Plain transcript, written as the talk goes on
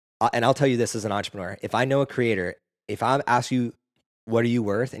and I'll tell you this as an entrepreneur, if I know a creator, if I ask you, what are you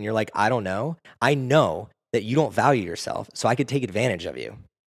worth? And you're like, I don't know. I know that you don't value yourself. So I could take advantage of you.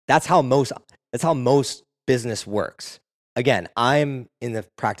 That's how most business works. Again, I'm in the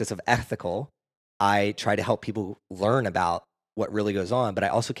practice of ethical. I try to help people learn about what really goes on, but I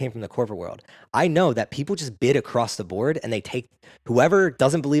also came from the corporate world. I know that people just bid across the board and they take whoever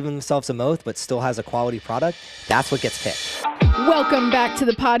doesn't believe in themselves the most, but still has a quality product. That's what gets picked. Welcome back to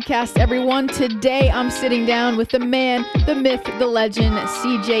the podcast, everyone. Today, I'm sitting down with the man, the myth, the legend,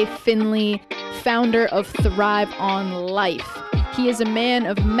 CJ Finley, founder of Thrive on Life. He is a man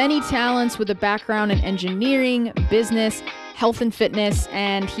of many talents with a background in engineering, business, health and fitness,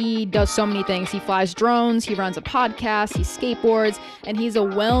 and he does so many things. He flies drones, he runs a podcast, he skateboards, and he's a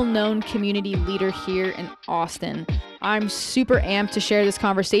well-known community leader here in Austin. I'm super amped to share this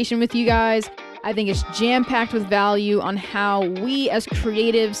conversation with you guys. I think it's jam-packed with value on how we as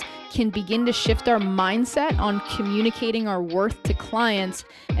creatives can begin to shift our mindset on communicating our worth to clients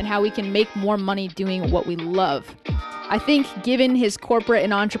and how we can make more money doing what we love. I think given his corporate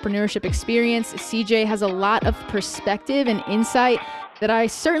and entrepreneurship experience, CJ has a lot of perspective and insight that I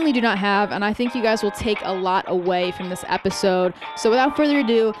certainly do not have, and I think you guys will take a lot away from this episode. So without further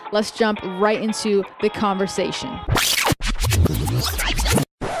ado, let's jump right into the conversation.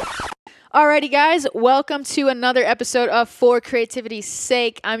 Alrighty guys, welcome to another episode of For Creativity's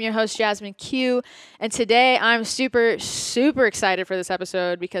Sake. I'm your host, Jasmine Q, and today I'm super excited for this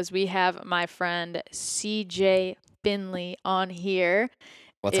episode because we have my friend CJ Finley on here.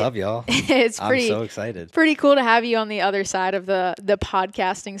 What's up, y'all? I'm so excited. Pretty cool to have you on the other side of the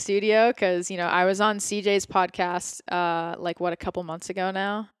podcasting studio because, you know, I was on CJ's podcast a couple months ago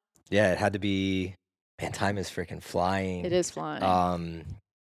now. Yeah, it had to be, man, time is freaking flying. It is flying.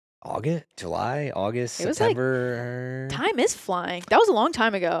 August, It was September. Time is flying. That was a long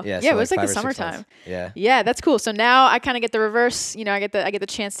time ago. Yeah, it was like the 5 or 6 summertime. months. Yeah. Yeah, that's cool. So now I kind of get the reverse. You know, I get the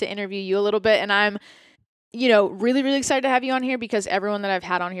chance to interview you a little bit, and I'm, you know, really excited to have you on here because everyone that I've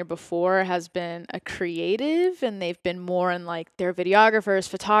had on here before has been a creative, and they've been more in like they're videographers,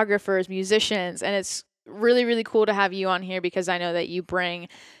 photographers, musicians, and it's really cool to have you on here because I know that you bring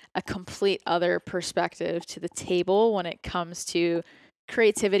a complete other perspective to the table when it comes to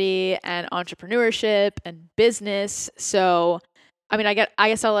creativity and entrepreneurship and business. So, I mean, I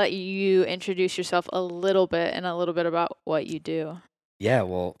guess I'll let you introduce yourself a little bit and a little bit about what you do. Yeah,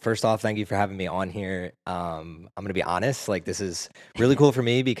 well, first off, thank you for having me on here. I'm going to be honest, like this is really cool for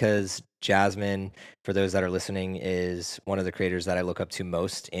me because Jasmine, for those that are listening, is one of the creators that I look up to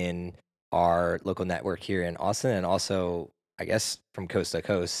most in our local network here in Austin and also, I guess, from coast to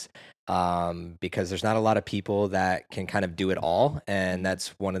coast. Because there's not a lot of people that can kind of do it all. And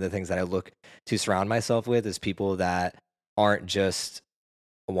that's one of the things that I look to surround myself with is people that aren't just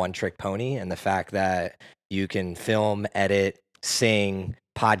a one-trick pony. And the fact that you can film, edit, sing,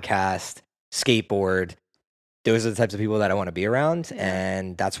 podcast, skateboard, those are the types of people that I want to be around. Yeah.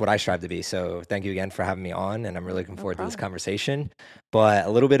 And that's what I strive to be. So thank you again for having me on. And I'm really looking forward to this conversation. But a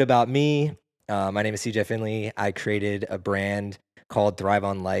little bit about me. My name is CJ Finley. I created a brand called Thrive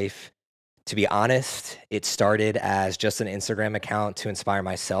on Life. To be honest, it started as just an Instagram account to inspire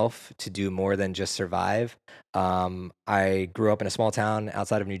myself to do more than just survive. I grew up in a small town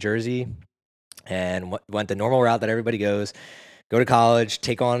outside of New Jersey and went the normal route that everybody goes. Go to college,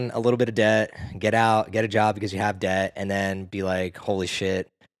 take on a little bit of debt, get out, get a job because you have debt, and then be like, holy shit,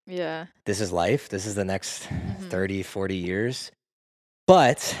 yeah, this is life. This is the next 30, 40 years.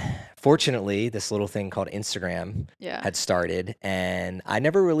 But fortunately, this little thing called Instagram had started, and I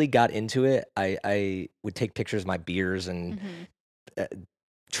never really got into it. I would take pictures of my beers and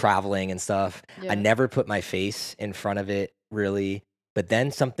traveling and stuff. Yeah. I never put my face in front of it, really. But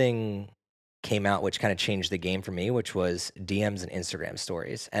then something came out which kind of changed the game for me, which was DMs and Instagram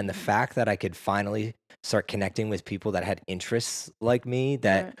stories. And the fact that I could finally start connecting with people that had interests like me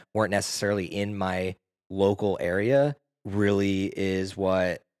that weren't necessarily in my local area really is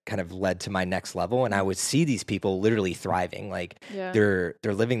what kind of led to my next level. And I would see these people literally thriving. Like they're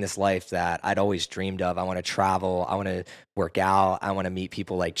living this life that I'd always dreamed of. I want to travel. I want to work out. I want to meet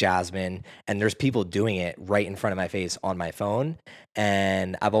people like Jasmine. And there's people doing it right in front of my face on my phone.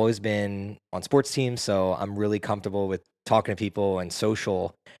 And I've always been on sports teams, so I'm really comfortable with talking to people and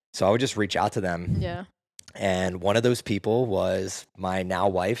social. So I would just reach out to them. Yeah. And one of those people was my now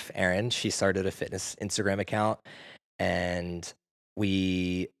wife, Erin. She started a fitness Instagram account. And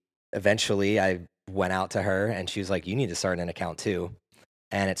I went out to her and she was like, you need to start an account too.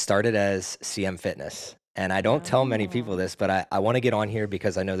 And it started as CM Fitness. And I don't tell many people this, but I want to get on here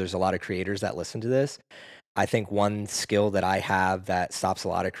because I know there's a lot of creators that listen to this. I think one skill that I have that stops a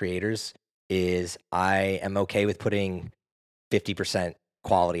lot of creators is I am okay with putting 50%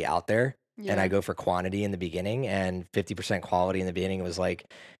 quality out there, and I Yeah. go for quantity in the beginning, and 50% quality in the beginning was like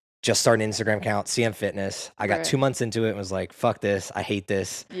just start an Instagram account, CM Fitness. I got Right. 2 months into it and was like, fuck this. I hate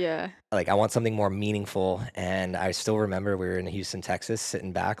this. Yeah. Like, I want something more meaningful. And I still remember we were in Houston, Texas,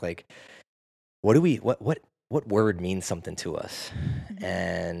 sitting back, like, what word means something to us? Mhm.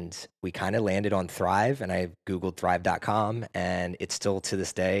 And we kind of landed on Thrive, and I Googled thrive.com, and it still to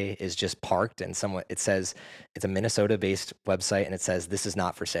this day is just parked. And somewhat, it says it's a Minnesota based website, and it says this is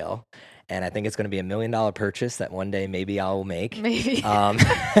not for sale. And I think it's going to be $1 million purchase that one day maybe I'll make. Maybe.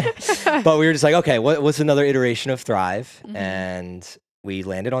 But we were just like, okay, what's another iteration of Thrive? Mhm. And we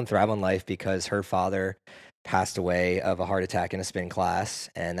landed on Thrive on Life because her father passed away of a heart attack in a spin class,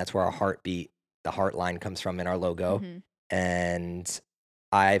 and that's where our heartbeat, the heart line, comes from in our logo. Mhm. And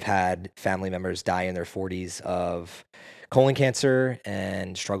I've had family members die in their 40s of colon cancer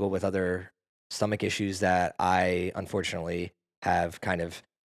and struggle with other stomach issues that I unfortunately have kind of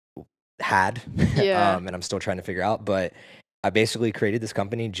had Yeah. and I'm still trying to figure out. But I basically created this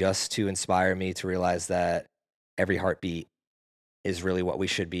company just to inspire me to realize that every heartbeat is really what we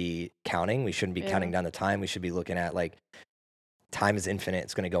should be counting. We shouldn't be Yeah. counting down the time. We should be looking at like time is infinite.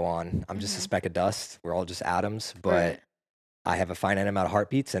 It's going to go on. I'm just a Mhm. speck of dust. We're all just atoms, but Right. I have a finite amount of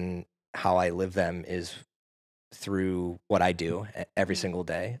heartbeats, and how I live them is through what I do every Mhm. single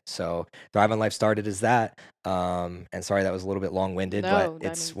day. So Thrive on Life started as that. And sorry, that was a little bit long winded, but No,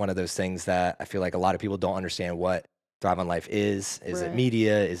 I it's mean, one of those things that I feel like a lot of people don't understand what Thrive on Life is. Is it right.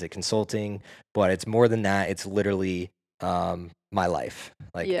 media? Is it consulting? But it's more than that. It's literally my life,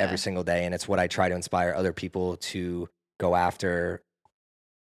 like every Yeah. single day. And it's what I try to inspire other people to go after.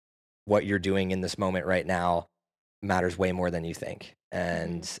 What you're doing in this moment right now matters way more than you think.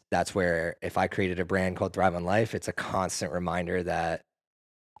 And Mhm. that's where, if I created a brand called Thrive on Life, it's a constant reminder that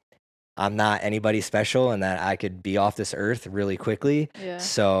I'm not anybody special and that I could be off this earth really quickly. Yeah.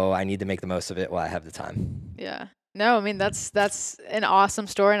 So I need to make the most of it while I have the time. Yeah. No, I mean that's an awesome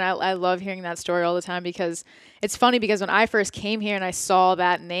story, and I love hearing that story all the time because it's funny because when I first came here and I saw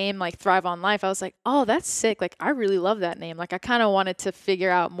that name like Thrive on Life, I was like, "Oh, that's sick. Like I really love that name." Like I kind of wanted to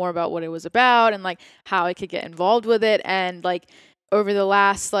figure out more about what it was about and like how I could get involved with it, and like over the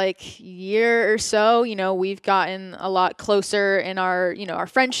last like year or so, we've gotten a lot closer in our, our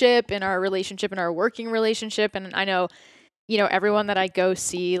friendship, in our relationship, in our working relationship, and I know everyone that I go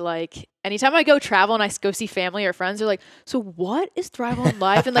see, like anytime I go travel and I go see family or friends, they're like, so what is Thrive on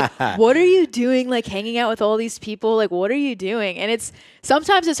Life? And like, what are you doing? Like hanging out with all these people? Like, what are you doing? And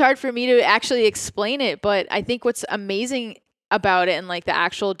sometimes it's hard for me to actually explain it, but I think what's amazing about it and like the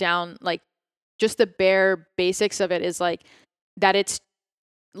actual like just the bare basics of it is like that it's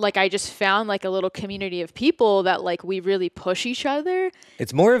like I just found like a little community of people that like we really push each other.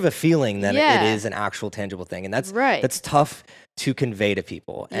 It's more of a feeling than it Yeah. is an actual tangible thing. And Right. that's tough to convey to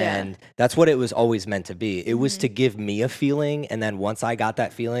people. Yeah. And that's what it was always meant to be. It was Mhm. to give me a feeling. And then once I got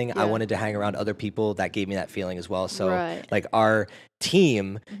that feeling, I Yeah. wanted to hang around other people that gave me that feeling as well. So Right. like our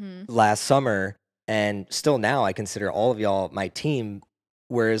team Mhm. last summer, and still now I consider all of y'all my team.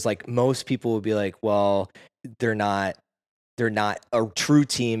 Whereas like most people would be like, well, they're not they're not a true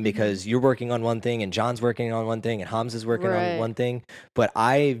team Mhm. because you're working on one thing and John's working on one thing and Hamza is working on Right. one thing. But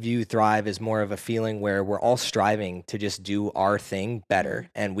I view Thrive as more of a feeling where we're all striving to just do our thing better. Mhm.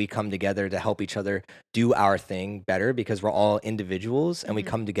 And we come together to help each other do our thing better because we're all individuals and we Mhm.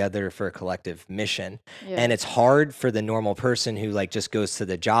 come together for a collective mission. Yeah. And it's hard for the normal person who like just goes to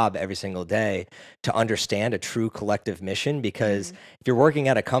the job every single day to understand a true collective mission because Mhm. if you're working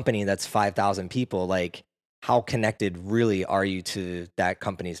at a company that's 5,000 people, like how connected really are you to that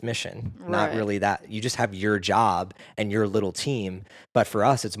company's mission? Not Right. really that. You just have your job and your little team. But for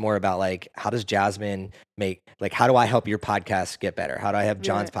us, it's more about like, how does Jasmine how do I help your podcast get better? How do I help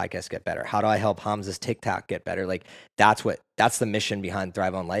John's podcast get better? How do I help Hamza's TikTok get better? Like that's the mission behind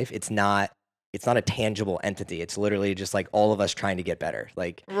Thrive on Life. It's not a tangible entity. It's literally just like all of us trying to get better.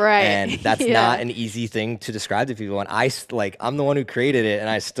 Like, Right. and that's Yeah. not an easy thing to describe to people. And I'm the one who created it and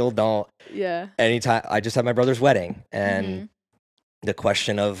I still don't. Yeah. Anytime I just had my brother's wedding and Mhm. the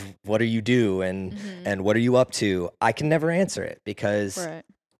question of what do you do and Mhm. what are you up to, I can never answer it because Right.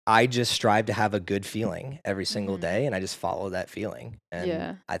 I just strive to have a good feeling every single Mhm. day and I just follow that feeling. And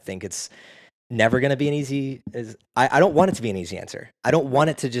Yeah. I think it's never going to be an easy I don't want it to be an easy answer. I don't want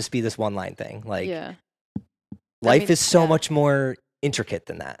it to just be this one line thing. Like Yeah. life is so yeah. much more intricate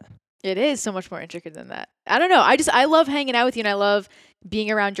than that. It is so much more intricate than that. I don't know. I love hanging out with you and I love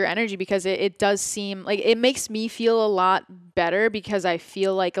being around your energy because it does seem like it makes me feel a lot better because I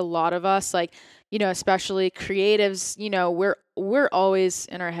feel like a lot of us like you know, especially creatives, you know, we're always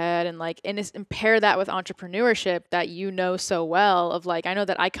in our head, and like, and pair that with entrepreneurship that you know so well of like, I know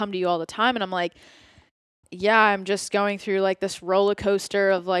that I come to you all the time and I'm like, yeah, I'm just going through like this roller coaster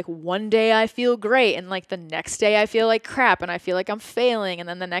of like one day I feel great and like the next day I feel like crap and I feel like I'm failing, and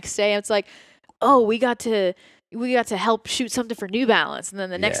then the next day it's like, oh, we got to help shoot something for New Balance, and then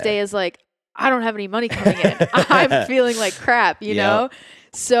the next day is like, I don't have any money coming in. I'm feeling like crap, you know?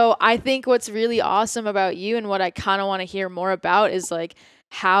 So I think what's really awesome about you and what I kind of want to hear more about is like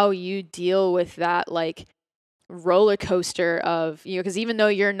how you deal with that like roller coaster of, you know, because even though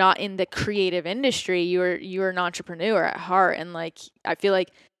you're not in the creative industry, you're an entrepreneur at heart, and like I feel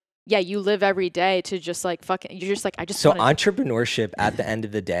like, yeah, you live every day to just like fucking, you're just like, I just so entrepreneurship at the end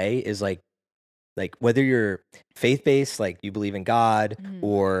of the day is like whether you're faith-based, like you believe in God,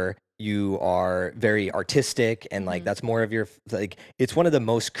 or you are very artistic and like that's more of your, like, it's one of the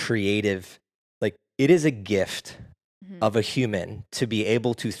most creative, like it is a gift of a human to be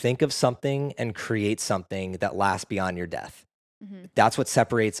able to think of something and create something that lasts beyond your death. That's what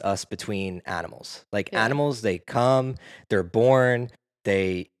separates us between animals. Like animals, they come, they're born,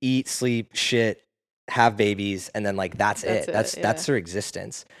 they eat, sleep, shit, have babies, and then like that's it. That's their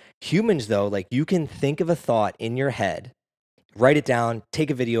existence. Humans though, like you can think of a thought in your head, write it down, take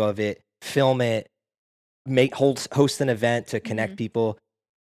a video of it, film it, host an event to connect people.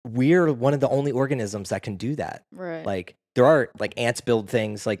 We're one of the only organisms that can do that. Right. Like there are like ants build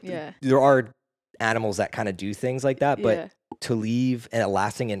things, like there are animals that kind of do things like that, but to leave a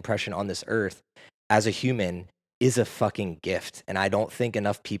lasting impression on this earth as a human is a fucking gift. And I don't think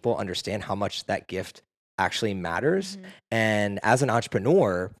enough people understand how much that gift actually matters. And as an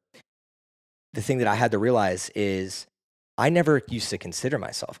entrepreneur, the thing that I had to realize is I never used to consider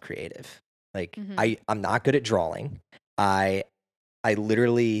myself creative. Like I'm not good at drawing. I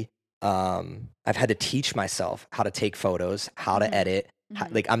literally, I've had to teach myself how to take photos, how to edit.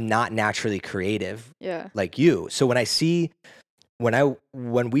 Like I'm not naturally creative like you. So when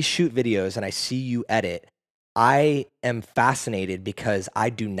we shoot videos and I see you edit, I am fascinated because I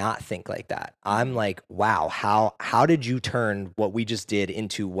do not think like that. I'm like, wow, how did you turn what we just did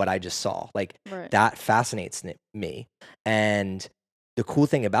into what I just saw? Like that fascinates me. And the cool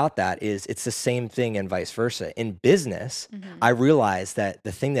thing about that is it's the same thing and vice versa. In business, I realized that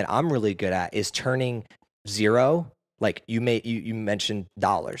the thing that I'm really good at is turning zero, like you mentioned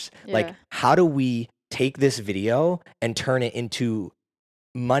dollars. Like how do we take this video and turn it into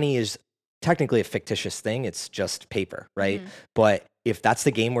money is technically a fictitious thing. It's just paper, right? But if that's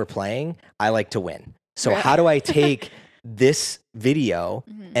the game we're playing, I like to win. So how do I take this video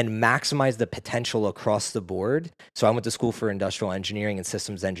and maximize the potential across the board? So I went to school for industrial engineering and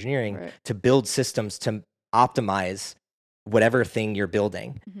systems engineering to build systems to optimize whatever thing you're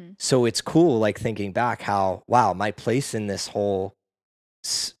building. So it's cool, like thinking back how, wow, my place in this whole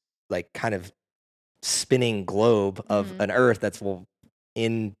like kind of spinning globe of an earth that's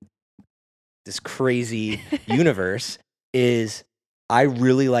in this crazy universe is I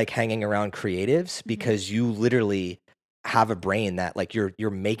really like hanging around creatives because you literally have a brain that like you're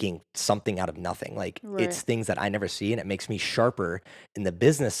making something out of nothing. Like it's things that I never see, and it makes me sharper in the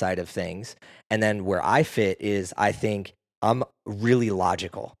business side of things. And then where I fit is I think I'm really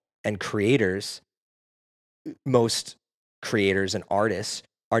logical, and most creators and artists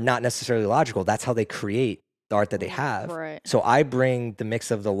are not necessarily logical. That's how they create the art that they have. So I bring the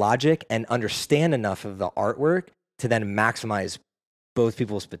mix of the logic and understand enough of the artwork to then maximize both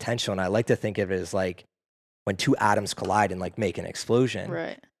people's potential. And I like to think of it as like when two atoms collide and like make an explosion.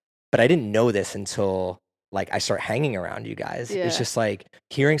 But I didn't know this until like I start hanging around you guys. It's just like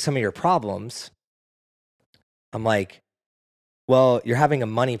hearing some of your problems. I'm like, well, you're having a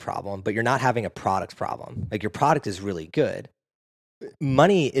money problem, but you're not having a product problem. Like your product is really good.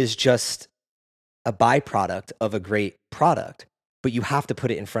 Money is just a byproduct of a great product, but you have to put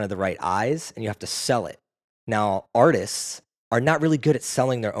it in front of the right eyes and you have to sell it. Now, artists are not really good at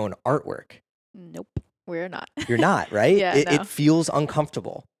selling their own artwork. Nope, we're not. You're not, right? It feels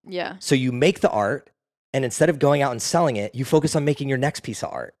uncomfortable. So you make the art, and instead of going out and selling it, you focus on making your next piece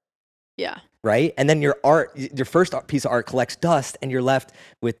of art. Right? And then your first piece of art collects dust, and you're left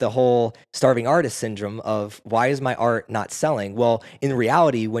with the whole starving artist syndrome of why is my art not selling? Well, in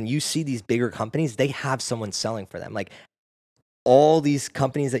reality, when you see these bigger companies, they have someone selling for them. Like all these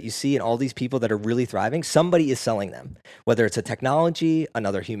companies that you see and all these people that are really thriving, somebody is selling them, whether it's a technology,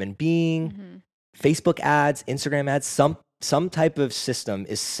 another human being, Facebook ads, Instagram ads, some type of system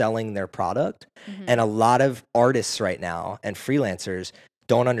is selling their product. And a lot of artists right now and freelancers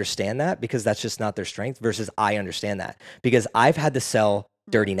don't understand that because that's just not their strength, versus I understand that because I've had to sell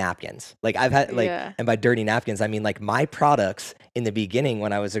dirty napkins. Like I've had like, Yeah. and by dirty napkins, I mean like my products in the beginning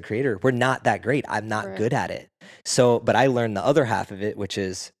when I was a creator were not that great. I'm not Right. good at it. So, but I learned the other half of it, which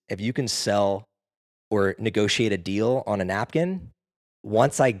is if you can sell or negotiate a deal on a napkin,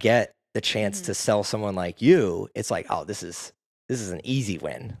 once I get the chance to sell someone like you, it's like, oh, this is an easy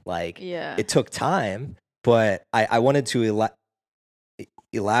win. Like Yeah. it took time, but I wanted to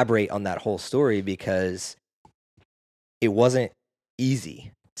elaborate on that whole story because it wasn't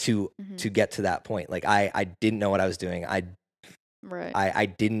easy to get to that point. Like I didn't know what I was doing. Right. I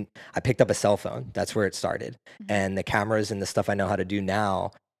picked up a cell phone. That's where it started. And the cameras and the stuff I know how to do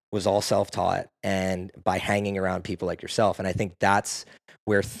now was all self-taught and by hanging around people like yourself. And I think that's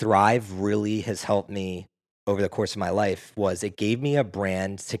where Thrive really has helped me over the course of my life. Was it gave me a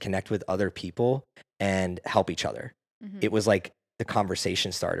brand to connect with other people and help each other. It was like the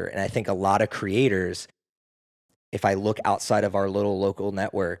conversation starter. And I think a lot of creators, if I look outside of our little local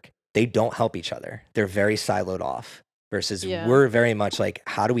network, they don't help each other. They're very siloed off versus we're very much like,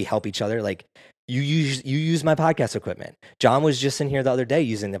 how do we help each other? Like you use my podcast equipment. John was just in here the other day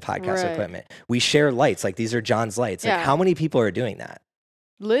using the podcast equipment. We share lights. Like these are John's lights. Like how many people are doing that?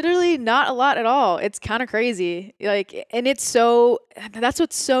 Literally not a lot at all. It's kind of crazy. Like, and that's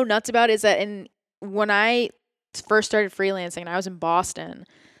what's so nuts about it is that when I first started freelancing and I was in Boston,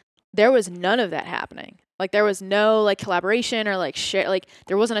 there was none of that happening. Like there was no like collaboration or like share, like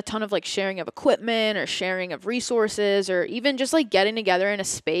there wasn't a ton of like sharing of equipment or sharing of resources or even just like getting together in a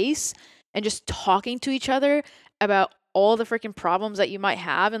space and just talking to each other about all the freaking problems that you might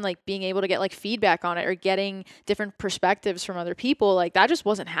have and like being able to get like feedback on it or getting different perspectives from other people. Like that just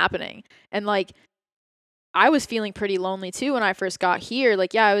wasn't happening. And like I was feeling pretty lonely too when I first got here.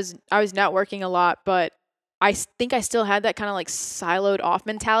 Like I was networking a lot, but I think I still had that kind of like siloed off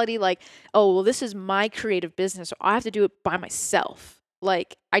mentality. Like, oh, well, this is my creative business. So I have to do it by myself.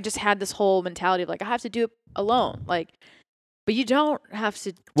 Like I just had this whole mentality of like, I have to do it alone. Like, but you don't have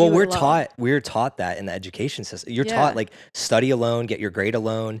to do it alone. We're taught that in the education system. You're taught like study alone, get your grade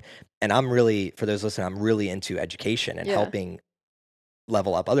alone. And I'm really, for those listening, I'm really into education and helping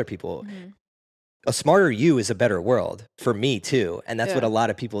level up other people. A smarter you is a better world for me too. And that's what a lot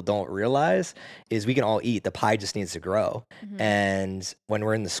of people don't realize is we can all eat. The pie just needs to grow. And when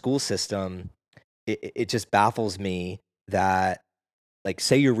we're in the school system, it just baffles me that like,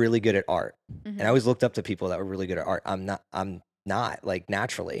 say you're really good at art. And I always looked up to people that were really good at art. I'm not like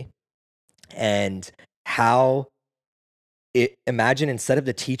naturally. And imagine instead of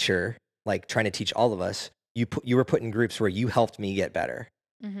the teacher, like trying to teach all of us, you were put in groups where you helped me get better.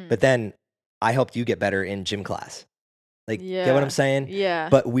 But then I helped you get better in gym class. Like, get what I'm saying? Yeah.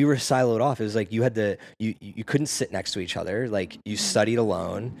 But we were siloed off. It was like you had to, you couldn't sit next to each other. Like you studied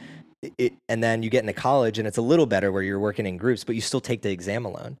alone. And then you get into college and it's a little better where you're working in groups, but you still take the exam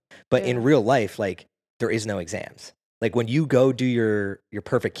alone. But in real life, like there is no exams. Like when you go do your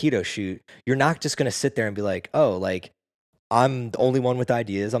perfect keto shoot, you're not just going to sit there and be like, oh, like I'm the only one with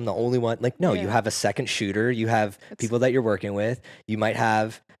ideas. I'm the only one. Like, no, you have a second shooter. You have people that you're working with. You might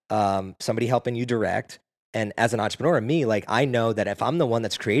have somebody helping you direct. And as an entrepreneur, me, like I know that if I'm the one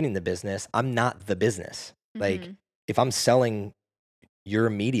that's creating the business, I'm not the business. Like if I'm selling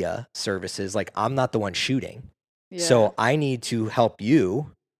your media services, like I'm not the one shooting. So I need to help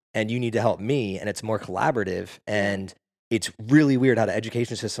you and you need to help me. And it's more collaborative. And it's really weird how the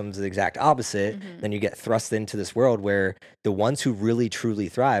education system is the exact opposite. Then you get thrust into this world where the ones who really truly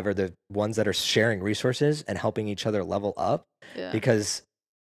thrive are the ones that are sharing resources and helping each other level up. Because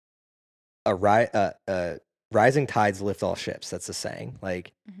rising tides lift all ships. That's the saying.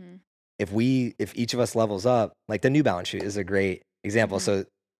 Like if each of us levels up, like the New Balance shoot is a great example. So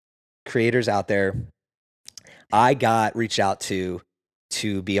creators out there, I got reached out to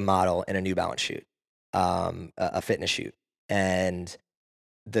be a model in a New Balance shoot, a fitness shoot. And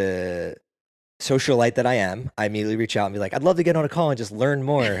the socialite that I am, I immediately reach out and be like, I'd love to get on a call and just learn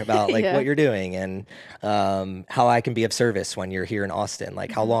more about like what you're doing and how I can be of service when you're here in Austin.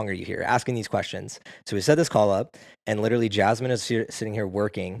 Like, how long are you here? Asking these questions. So we set this call up and literally Jasmine is sitting here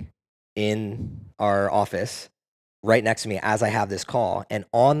working in our office right next to me as I have this call. And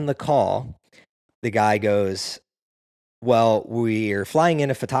on the call, the guy goes, well, we're flying in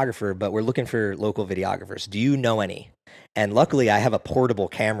a photographer, but we're looking for local videographers. Do you know any? And luckily I have a portable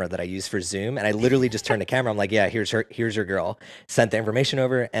camera that I use for Zoom. And I literally just turned the camera. I'm like, yeah, here's your girl. Sent the information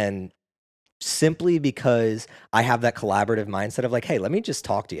over. And simply because I have that collaborative mindset of like, hey, let me just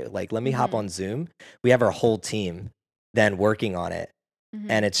talk to you. Like, let me hop on Zoom. We have our whole team then working on it.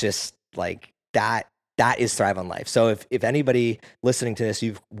 And it's just like that is Thrive on Life. So if anybody listening to this,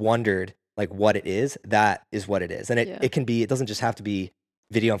 you've wondered like what it is, that is what it is. And it can be, it doesn't just have to be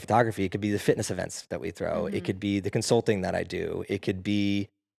video and photography. It could be the fitness events that we throw. It could be the consulting that I do. It could be,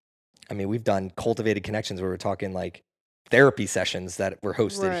 I mean, we've done cultivated connections where we're talking like therapy sessions that were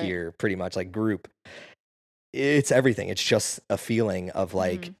hosted here, pretty much like group. It's everything. It's just a feeling of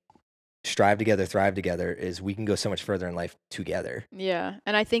like strive together, thrive together, is we can go so much further in life together. Yeah.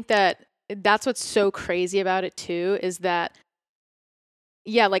 And I think that that's what's so crazy about it too, is that,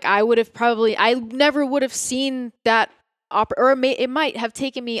 yeah, like I never would have seen that, it might have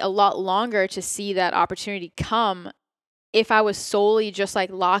taken me a lot longer to see that opportunity come if I was solely just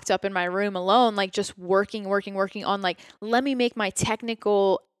like locked up in my room alone, like just working on like, let me make my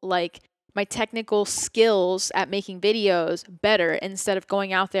technical skills at making videos better, instead of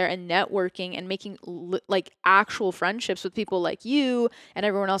going out there and networking and making like actual friendships with people like you and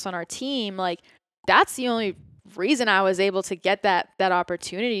everyone else on our team. Like that's the only reason I was able to get that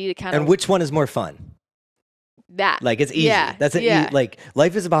opportunity to kind of. And which one is more fun? That. Like it's easy. Yeah. That's like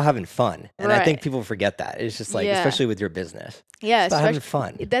life is about having fun. And I think people forget that. It's just like, especially with your business. Yeah. It's about having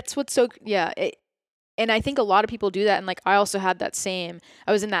fun. That's what's so, and I think a lot of people do that. And like, I also had that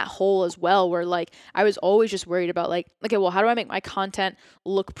I was in that hole as well, where like, I was always just worried about like, okay, well, how do I make my content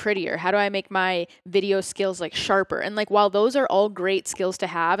look prettier? How do I make my video skills like sharper? And like, while those are all great skills to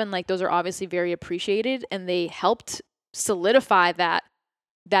have, and like, those are obviously very appreciated, and they helped solidify that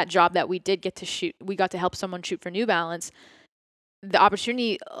job that we did get to shoot. We got to help someone shoot for New Balance. The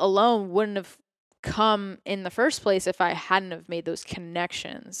opportunity alone wouldn't have come in the first place if I hadn't have made those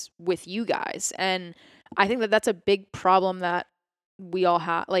connections with you guys. And I think that that's a big problem that we all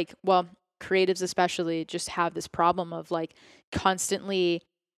have, like, well, creatives especially just have this problem of like constantly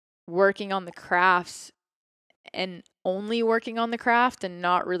working on the crafts and only working on the craft, and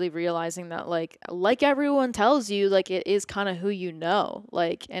not really realizing that like everyone tells you, like it is kind of who you know,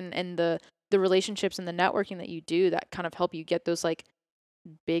 like and the relationships and the networking that you do that kind of help you get those like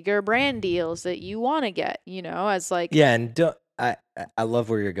bigger brand deals that you want to get, as like. Yeah. And I love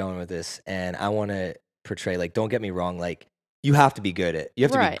where you're going with this, and I want to portray, like, don't get me wrong, like you have to be good be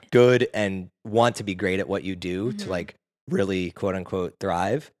good and want to be great at what you do to like really quote unquote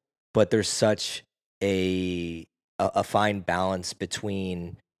thrive. But there's such a fine balance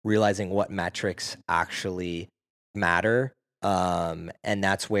between realizing what metrics actually matter. And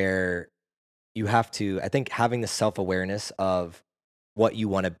that's where you have to, I think, having the self-awareness of what you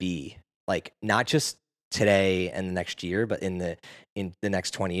want to be, like not just today and the next year, but in the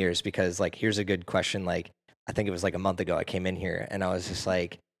next 20 years. Because like, here's a good question. Like, I think it was like a month ago I came in here and I was just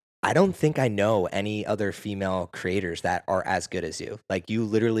like, I don't think I know any other female creators that are as good as you. Like you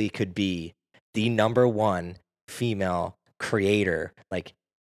literally could be the number one female creator like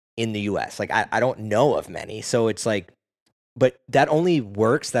in the US. Like I don't know of many. So it's like, but that only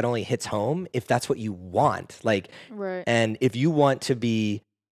works, that only hits home if that's what you want. Like, and if you want to be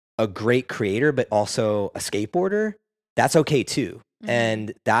a great creator, but also a skateboarder, that's okay too.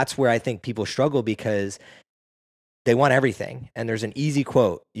 And that's where I think people struggle, because they want everything. And there's an easy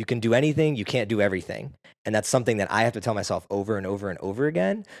quote: you can do anything, you can't do everything. And that's something that I have to tell myself over and over and over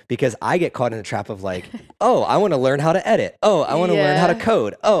again, because I get caught in the trap of like, oh, I want to learn how to edit. Oh, I want to learn how to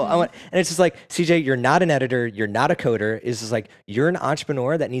code. Oh, and it's just like, CJ, you're not an editor. You're not a coder. It's just like, you're an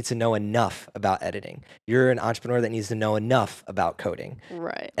entrepreneur that needs to know enough about editing. You're an entrepreneur that needs to know enough about coding.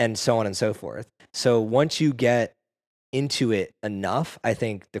 Right. And so on and so forth. So once you get into it enough, I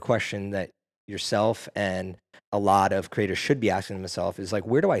think the question that yourself and a lot of creators should be asking themselves is like,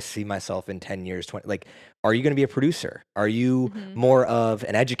 where do I see myself in 10 years, 20? Like, are you going to be a producer? Are you more of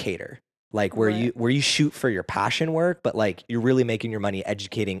an educator? Like where you shoot for your passion work, but like you're really making your money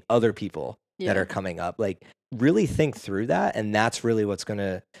educating other people that are coming up. Like really think through that. And that's really what's going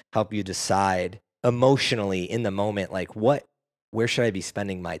to help you decide emotionally in the moment, like where should I be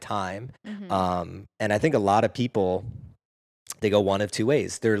spending my time? And I think a lot of people, they go one of two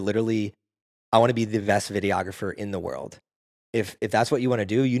ways. They're literally, I want to be the best videographer in the world. If that's what you want to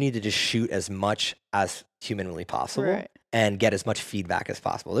do, you need to just shoot as much as humanly possible and get as much feedback as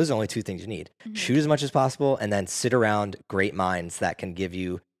possible. Those are the only two things you need. Shoot as much as possible, and then sit around great minds that can give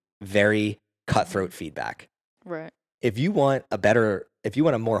you very cutthroat feedback. Right. If you want a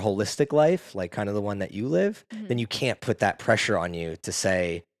more holistic life, like kind of the one that you live, then you can't put that pressure on you to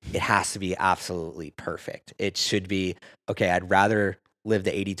say it has to be absolutely perfect. It should be, okay, I'd rather live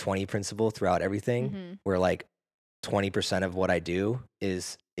the 80-20 principle throughout everything, where like 20% of what I do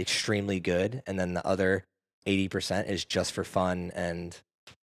is extremely good, and then the other 80% is just for fun and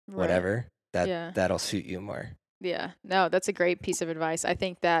whatever. That'll suit you more. Yeah, no, that's a great piece of advice. I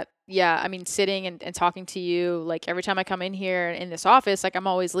think that, I mean, sitting and talking to you, like every time I come in here in this office, like I'm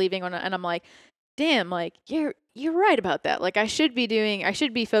always leaving and I'm like, damn, like you're right about that. Like I should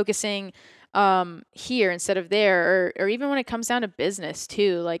be focusing here instead of there, or even when it comes down to business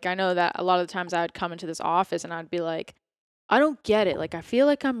too. Like I know that a lot of the times I would come into this office and I'd be like, I don't get it. Like I feel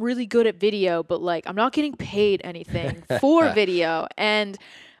like I'm really good at video, but like I'm not getting paid anything for video. And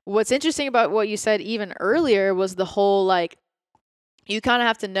what's interesting about what you said even earlier was the whole like, you kind of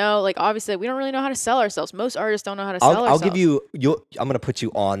have to know, like, obviously, we don't really know how to sell ourselves. Most artists don't know how to sell ourselves. I'll give I'm going to put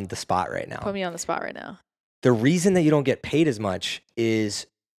you on the spot right now. Put me on the spot right now. The reason that you don't get paid as much is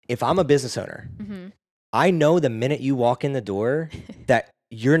if I'm a business owner, I know the minute you walk in the door that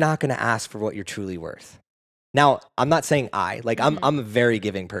you're not going to ask for what you're truly worth. Now, I'm not saying I'm a very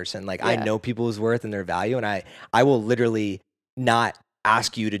giving person. Like I know people's worth and their value, and I will literally not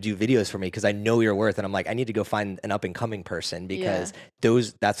ask you to do videos for me because I know your worth, and I'm like, I need to go find an up and coming person because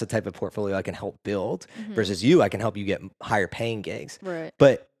that's the type of portfolio I can help build versus you. I can help you get higher paying gigs. Right.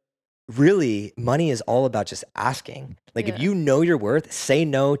 But really, money is all about just asking. Like if you know your worth, say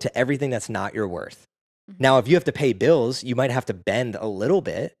no to everything that's not your worth. Now, if you have to pay bills, you might have to bend a little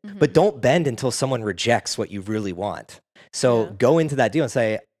bit, but don't bend until someone rejects what you really want. So go into that deal and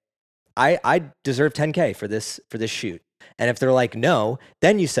say, I deserve 10K for this shoot. And if they're like, no,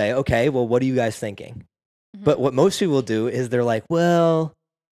 then you say, okay, well, what are you guys thinking? But what most people do is they're like, well,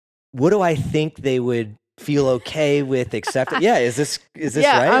 what do I think they would feel okay with accepting? Is this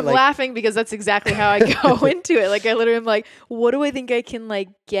right? I'm laughing because that's exactly how I go into it. Like I literally am like, what do I think I can like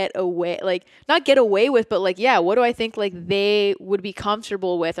get away, like not get away with, but like, what do I think like they would be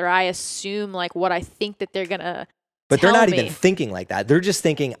comfortable with? Or I assume like what I think that they're gonna But they're not even thinking like that. They're just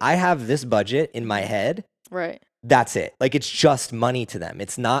thinking, I have this budget in my head. Right. That's it. Like it's just money to them.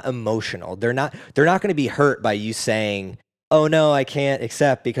 It's not emotional. They're not going to be hurt by you saying, oh no, I can't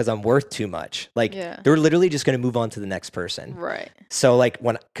accept because I'm worth too much. Like they're literally just going to move on to the next person. Right. So like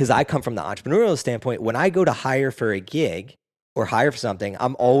because I come from the entrepreneurial standpoint, when I go to hire for a gig or hire for something,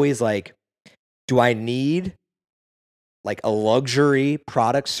 I'm always like, do I need like a luxury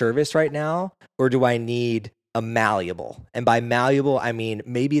product service right now? Or do I need a malleable? And by malleable, I mean,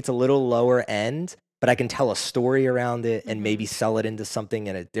 maybe it's a little lower end, but I can tell a story around it and maybe sell it into something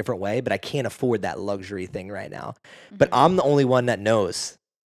in a different way, but I can't afford that luxury thing right now. But I'm the only one that knows.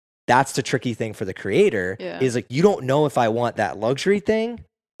 That's the tricky thing for the creator is like, you don't know if I want that luxury thing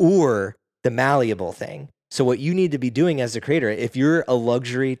or the malleable thing. So what you need to be doing as a creator, if you're a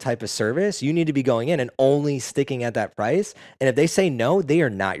luxury type of service, you need to be going in and only sticking at that price. And if they say no, they are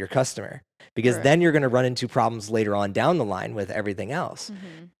not your customer because then you're going to run into problems later on down the line with everything else.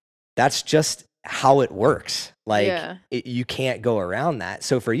 That's just how it works. Like you can't go around that.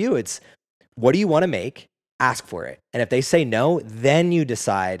 So for you, it's what do you want to make? Ask for it. And if they say no, then you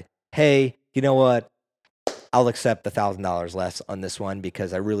decide, hey, you know what? I'll accept the $1,000 less on this one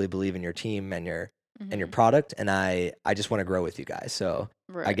because I really believe in your team and your product. And I just want to grow with you guys. So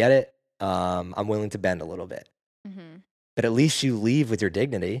I get it. I'm willing to bend a little bit, but at least you leave with your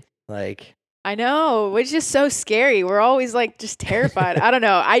dignity. Like, I know, which is so scary. We're always like just terrified. I don't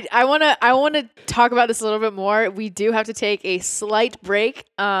know. I want to talk about this a little bit more. We do have to take a slight break,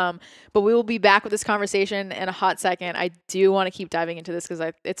 but we will be back with this conversation in a hot second. I do want to keep diving into this because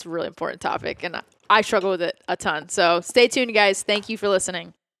it's a really important topic, and I struggle with it a ton. So stay tuned, guys. Thank you for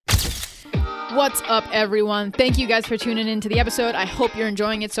listening. What's up, everyone? Thank you guys for tuning into the episode. I hope you're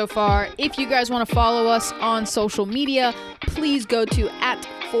enjoying it so far. If you guys want to follow us on social media, please go to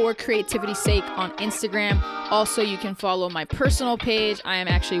 @forcreativity'sake on Instagram. Also, you can follow my personal page. I am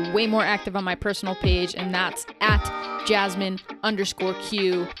actually way more active on my personal page, and that's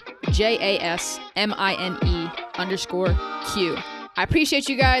 @Jasmine_Q, JASMINE_Q. I appreciate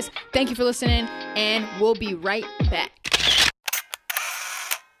you guys. Thank you for listening, and we'll be right back.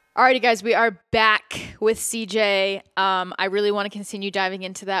 Alrighty, guys, we are back with CJ. I really want to continue diving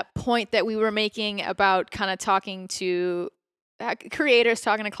into that point that we were making about kind of talking to creators,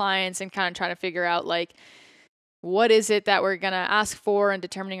 talking to clients, and kind of trying to figure out like what is it that we're gonna ask for and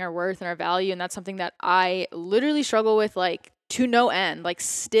determining our worth and our value. And that's something that I literally struggle with, like to no end, like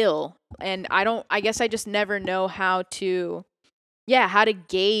still. And I guess I just never know how to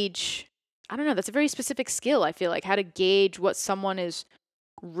gauge. I don't know. That's a very specific skill. I feel like how to gauge what someone is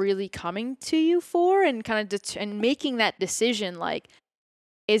really coming to you for, and kind of and making that decision, like,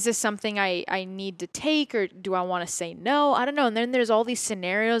 is this something I need to take, or do I want to say no? I don't know. And then there's all these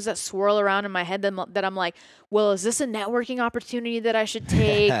scenarios that swirl around in my head that I'm like, well, is this a networking opportunity that I should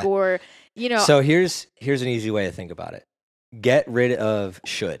take? Or, you know. So here's an easy way to think about it. Get rid of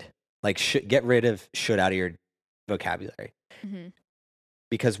should. Like, get rid of should out of your vocabulary.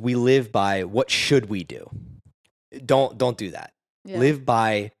 Because we live by what should we do. Don't do that. Live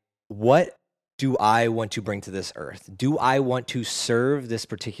by what do I want to bring to this earth? Do I want to serve this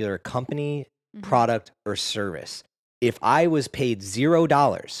particular company, product, or service? If I was paid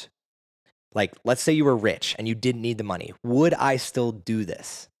 $0, like let's say you were rich and you didn't need the money, would I still do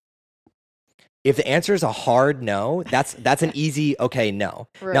this? If the answer is a hard no, that's an easy, okay, no.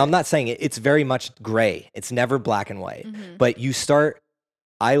 Right. Now, I'm not saying it's very much gray. It's never black and white. But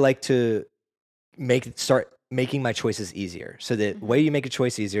I like to start making my choices easier. So the way you make a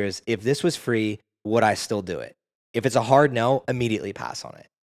choice easier is, if this was free, would I still do it? If it's a hard no, immediately pass on it.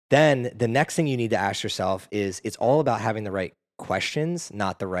 Then the next thing you need to ask yourself is, it's all about having the right questions,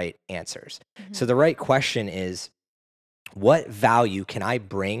 not the right answers. So the right question is, what value can I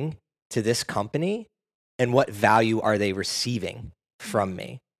bring to this company, and what value are they receiving from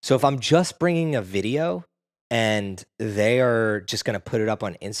me? So if I'm just bringing a video and they are just going to put it up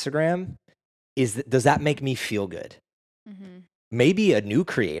on Instagram, does that make me feel good? Maybe a new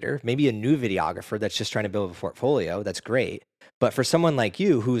creator, maybe a new videographer that's just trying to build a portfolio, that's great. But for someone like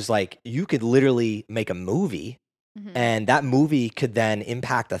you, who's like, you could literally make a movie, and that movie could then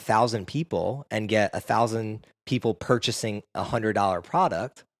impact 1,000 people and get 1,000 people purchasing a $100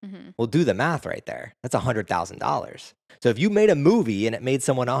 product. Well, do the math right there. That's $100,000. So if you made a movie and it made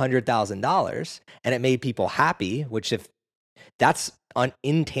someone $100,000 and it made people happy, which, if that's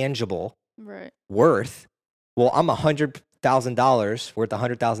intangible worth, well, I'm $100,000 worth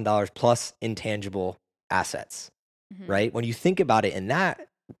 $100,000 plus intangible assets, right? When you think about it in that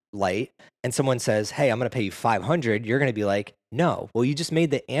light, and someone says, hey, I'm going to pay you 500, you're going to be like, no. Well, you just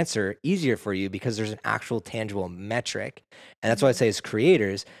made the answer easier for you because there's an actual tangible metric. And that's why I say, as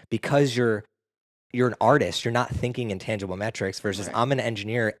creators, because you're an artist, you're not thinking in tangible metrics, versus I'm an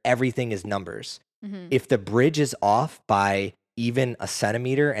engineer, everything is numbers. If the bridge is off by even a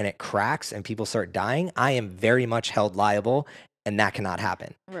centimeter and it cracks and people start dying, I am very much held liable, and that cannot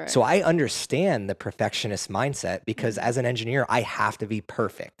happen. So I understand the perfectionist mindset, because as an engineer, I have to be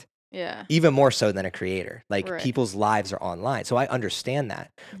perfect. Even more so than a creator. Like, people's lives are online. So I understand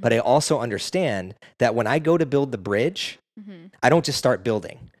that. But I also understand that when I go to build the bridge, I don't just start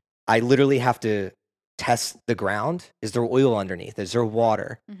building. I literally have to test the ground. Is there oil underneath? Is there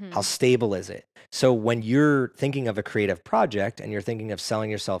water? How stable is it? So when you're thinking of a creative project and you're thinking of selling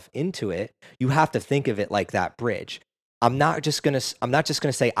yourself into it, you have to think of it like that bridge. I'm not just gonna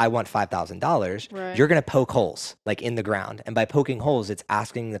say I want $5,000. You're gonna poke holes, like, in the ground, and by poking holes, it's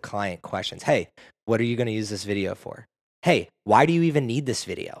asking the client questions. Hey, what are you gonna use this video for? Hey, why do you even need this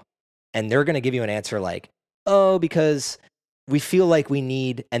video? And they're gonna give you an answer like, oh, because we feel like we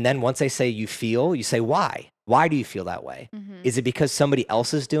need. And then once they say you say why? Why do you feel that way? Is it because somebody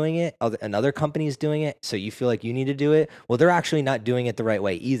else is doing it, another company is doing it, so you feel like you need to do it? Well, they're actually not doing it the right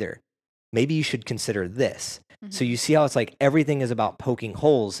way either. Maybe you should consider this. So you see how it's like everything is about poking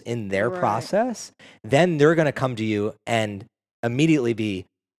holes in their process. Then they're going to come to you and immediately be,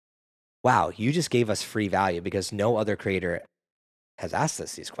 wow, you just gave us free value, because no other creator has asked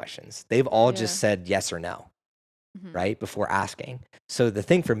us these questions. They've all just said yes or no, right, before asking. So the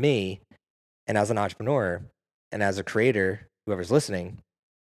thing for me, and as an entrepreneur and as a creator, whoever's listening,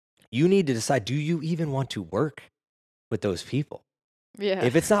 you need to decide, do you even want to work with those people?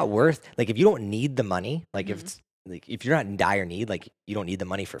 If it's not worth, like, if you don't need the money, like, if it's like, if you're not in dire need, like, you don't need the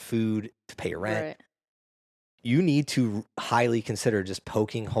money for food, to pay your rent, you need to highly consider just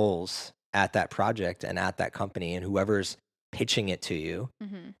poking holes at that project and at that company and whoever's pitching it to you,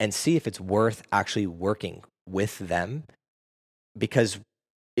 and see if it's worth actually working with them. Because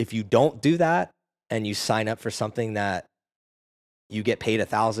if you don't do that and you sign up for something that you get paid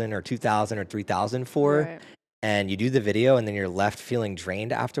 $1,000 or $2,000 or $3,000 for, and you do the video and then you're left feeling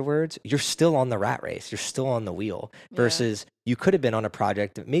drained afterwards, you're still on the rat race. You're still on the wheel. Versus you could have been on a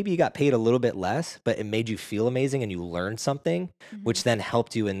project that maybe you got paid a little bit less, but it made you feel amazing and you learned something, which then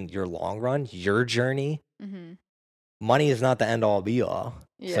helped you in your long run, your journey. Money is not the end all be all.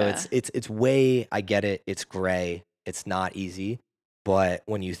 So it's way, I get it. It's gray. It's not easy. But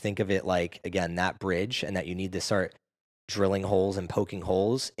when you think of it like, again, that bridge, and that you need to start drilling holes and poking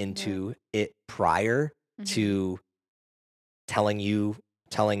holes into it prior to telling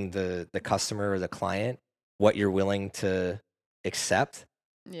the customer or the client what you're willing to accept.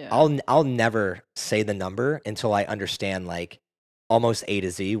 I'll never say the number until I understand, like, almost A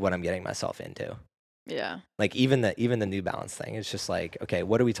to Z what I'm getting myself into. Like, even the New Balance thing, it's just like, okay,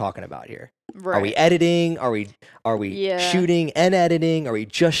 what are we talking about here? Are we editing? Are we shooting and editing? Are we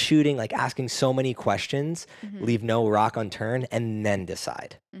just shooting? Like, asking so many questions, leave no rock unturned, and then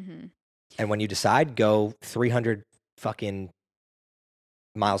decide. And when you decide, go 300 fucking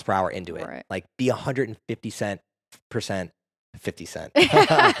miles per hour into it. Like, be 150% 50 Cent.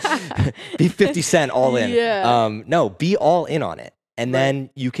 Be 50 Cent all in. Yeah. No, be all in on it. And Right. then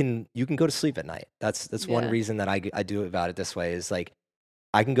you can go to sleep at night. That's one Yeah. reason that I do about it this way is like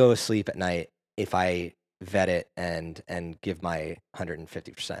I can go to sleep at night if I vet it and give my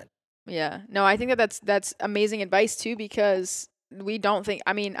 150%. Yeah. No, I think that that's amazing advice too, because we don't think,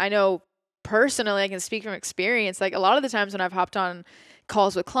 I mean, I know personally, I can speak from experience, like a lot of the times when I've hopped on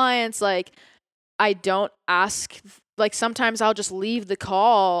calls with clients, like I don't ask, like sometimes I'll just leave the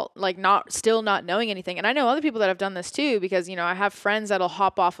call, like still not knowing anything. And I know other people that have done this too, because, you know, I have friends that'll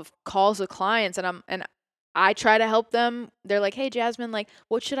hop off of calls with clients and I try to help them. They're like, hey, Jasmine, like,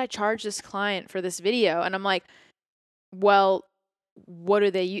 what should I charge this client for this video? And I'm like, well, what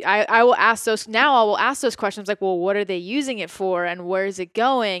are they, I will ask those, now I will ask those questions like, well, what are they using it for? And where is it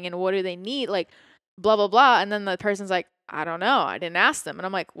going? And what do they need? Like, blah, blah, blah. And then the person's like, I don't know. I didn't ask them. And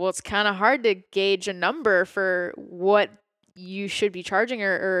I'm like, well, it's kind of hard to gauge a number for what you should be charging,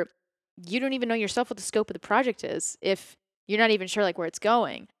 or you don't even know yourself what the scope of the project is if you're not even sure like where it's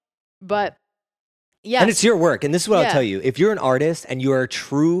going. But yeah. And it's your work. And this is what Yeah. I'll tell you. If you're an artist and you're a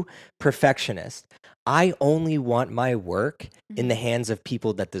true perfectionist, I only want my work in the hands of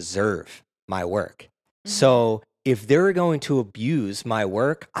people that deserve my work. So if they're going to abuse my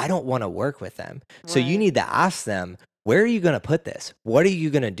work, I don't want to work with them. So you Right. need to ask them, where are you going to put this? What are you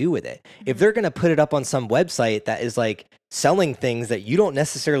going to do with it? If they're going to put it up on some website that is like selling things that you don't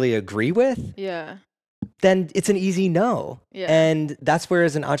necessarily agree with, Yeah. then it's an easy no. Yeah. And that's where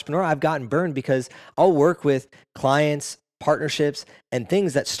as an entrepreneur, I've gotten burned because I'll work with clients, partnerships, and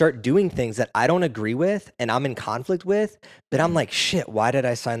things that start doing things that I don't agree with and I'm in conflict with, but I'm like, shit, why did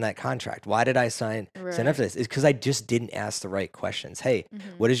I sign that contract? Why did I sign up for this? It's because I just didn't ask the right questions. Hey,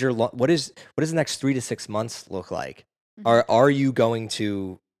 what is your what does the next 3 to 6 months look like? Are you going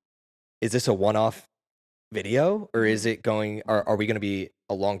to, is this a one-off video, or is it going, are we going to be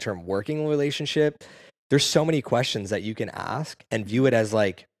a long-term working relationship? There's so many questions that you can ask and view it as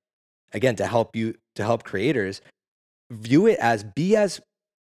like, again, to help creators, view it as, be as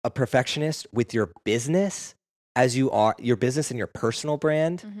a perfectionist with your business as you are, your business and your personal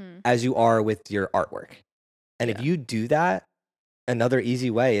brand, as you are with your artwork. And if you do that, another easy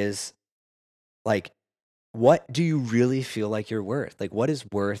way is like, what do you really feel like you're worth? Like, what is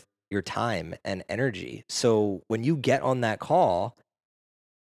worth your time and energy? So when you get on that call,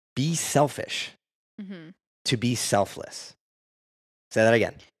 be selfish to be selfless. Say that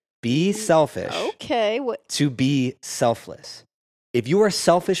again. Be selfish Okay. What? to be selfless. If you are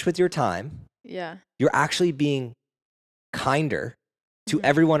selfish with your time, Yeah. you're actually being kinder to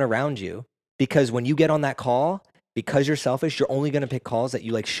everyone around you, because when you get on that call, because you're selfish, you're only going to pick calls that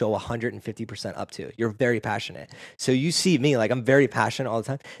you like show 150% up to. You're very passionate. So you see me, like I'm very passionate all the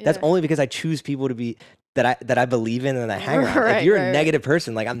time. That's only because I choose people to be that I believe in and that I hang around. If you're a negative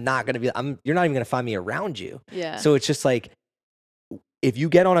person, like I'm not going to be, you're not even going to find me around you. Yeah. So it's just like, if you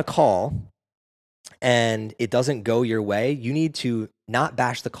get on a call and it doesn't go your way, you need to not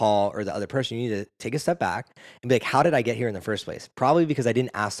bash the call or the other person. You need to take a step back and be like, how did I get here in the first place? Probably because I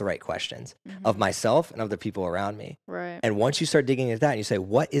didn't ask the right questions of myself and of the people around me. Right. And once you start digging into that and you say,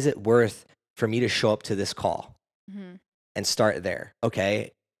 what is it worth for me to show up to this call? And start there.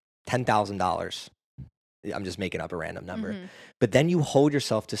 Okay, $10,000. I'm just making up a random number. But then you hold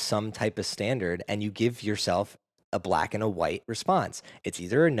yourself to some type of standard and you give yourself a black and a white response. It's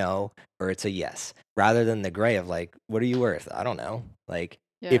either a no or it's a yes, rather than the gray of like, what are you worth? I don't know. Like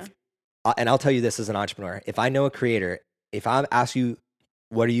and I'll tell you this as an entrepreneur, if I know a creator, if I ask you,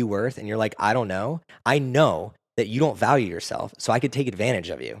 what are you worth? And you're like, I don't know. I know that you don't value yourself. So I could take advantage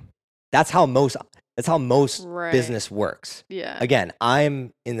of you. That's how most business works. Yeah. Again,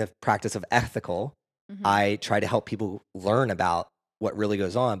 I'm in the practice of ethical. I try to help people learn about what really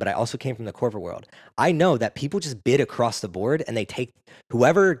goes on, but I also came from the corporate world. I know that people just bid across the board and they take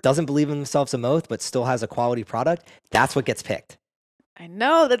whoever doesn't believe in themselves the most, but still has a quality product. That's what gets picked. I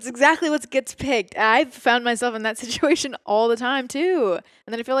know. That's exactly what gets picked. I've found myself in that situation all the time too.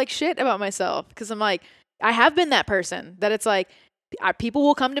 And then I feel like shit about myself because I'm like, I have been that person that it's like, people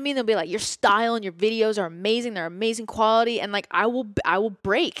will come to me and they'll be like, your style and your videos are amazing. They're amazing quality. And like, I will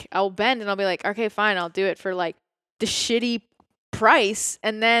bend and I'll be like, okay, fine. I'll do it for like the shitty price.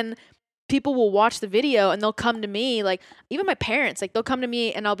 And then people will watch the video and they'll come to me, like even my parents, like they'll come to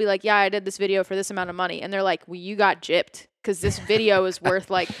me and I'll be like, yeah, I did this video for this amount of money. And they're like, well, you got gypped because this video is worth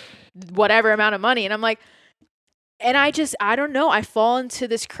like whatever amount of money. And I'm like, and I don't know. I fall into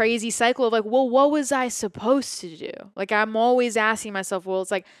this crazy cycle of like, well, what was I supposed to do? Like, I'm always asking myself, well, it's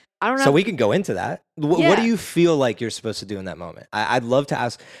like, I don't know. So we can go into that. What do you feel like you're supposed to do in that moment? I'd love to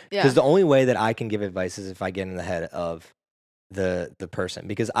ask, because the only way that I can give advice is if I get in the head of the person,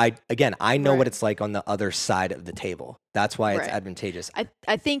 because I know what Right. it's like on the other side of the table. That's why it's Right. advantageous.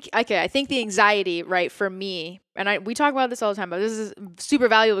 I think I think the anxiety, right, for me, and we talk about this all the time, but this is super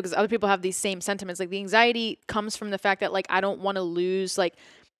valuable because other people have these same sentiments. Like the anxiety comes from the fact that like I don't want to lose, like,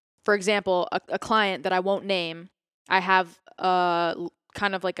 for example, a client that I won't name. I have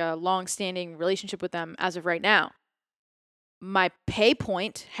kind of like a long-standing relationship with them as of right now. My pay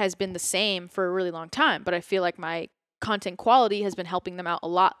point has been the same for a really long time, but I feel like my content quality has been helping them out a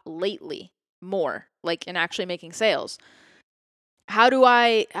lot lately, more like in actually making sales. How do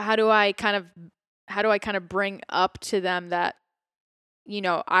I kind of bring up to them that, you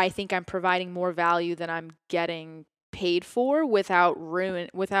know, I think I'm providing more value than I'm getting paid for without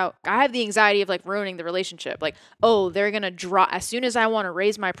I have the anxiety of like ruining the relationship. Like, oh, they're going to drop as soon as I want to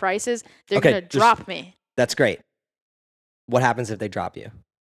raise my prices, they're going to drop me. That's great. What happens if they drop you?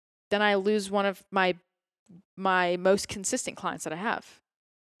 Then I lose one of my most consistent clients that I have.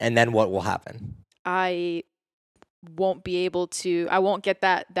 And then what will happen? I won't get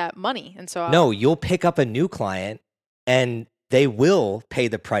that money. And so No, you'll pick up a new client and they will pay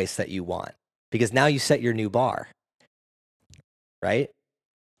the price that you want, because now you set your new bar. Right?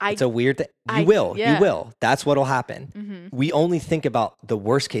 It's a weird thing. You will. That's what'll happen. Mm-hmm. We only think about the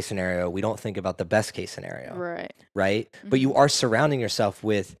worst case scenario. We don't think about the best case scenario. Right? Mm-hmm. But you are surrounding yourself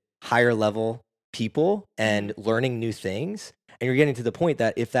with higher level people and learning new things. And you're getting to the point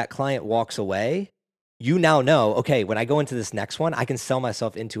that if that client walks away, you now know, okay, when I go into this next one, I can sell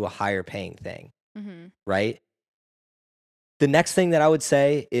myself into a higher paying thing. Mm-hmm. Right? The next thing that I would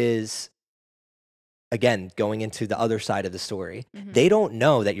say is, again, going into the other side of the story, they don't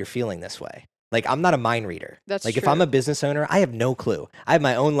know that you're feeling this way. Like, I'm not a mind reader. That's like, true. If I'm a business owner, I have no clue. I have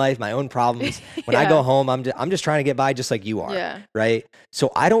my own life, my own problems. When I go home, I'm just trying to get by just like you are. Yeah. Right?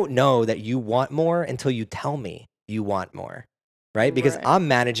 So I don't know that you want more until you tell me you want more. Right? Because I'm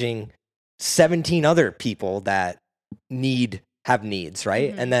managing 17 other people that have needs,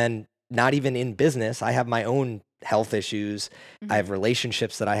 right? And then not even in business, I have my own health issues. I have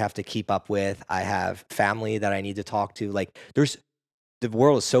relationships that I have to keep up with. I have family that I need to talk to. Like, the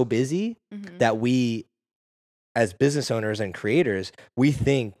world is so busy that we, as business owners and creators, we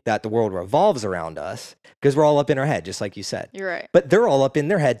think that the world revolves around us because we're all up in our head, just like you said. You're right. But they're all up in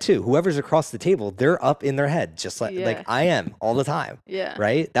their head too. Whoever's across the table, they're up in their head, just like I am all the time. Yeah.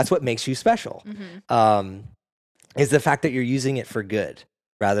 Right? That's what makes you special. Is the fact that you're using it for good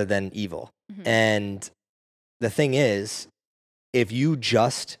rather than evil. And the thing is, if you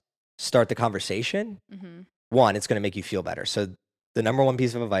just start the conversation, one, it's going to make you feel better. So the number one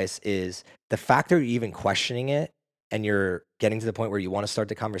piece of advice is the fact that you're even questioning it and you're getting to the point where you want to start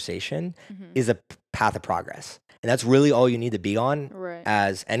the conversation is a path of progress. And that's really all you need to be on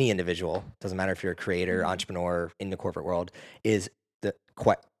as any individual. Doesn't matter if you're a creator, entrepreneur, in the corporate world, is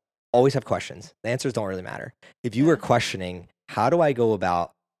always have questions. The answers don't really matter. If you were questioning, how do I go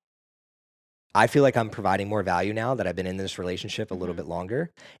about, I feel like I'm providing more value now that I've been in this relationship a little bit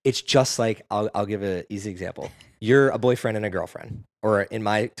longer. It's just like, I'll give an easy example. You're a boyfriend and a girlfriend, or in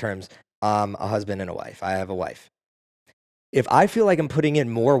my terms, a husband and a wife. I have a wife. If I feel like I'm putting in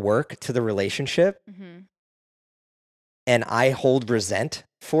more work to the relationship and I hold resent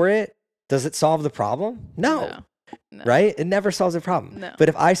for it, does it solve the problem? No. Right? It never solves the problem. No. But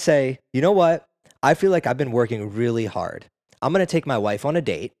if I say, you know what? I feel like I've been working really hard. I'm going to take my wife on a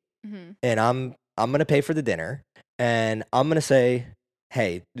date. And I'm going to pay for the dinner, and I'm going to say,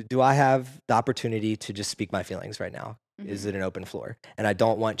 hey, do I have the opportunity to just speak my feelings right now? Is it an open floor? And I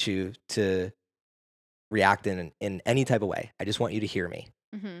don't want you to react in any type of way. I just want you to hear me.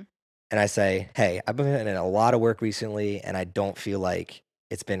 And I say, hey, I've been in a lot of work recently, and I don't feel like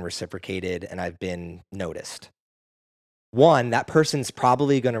it's been reciprocated and I've been noticed. One, that person's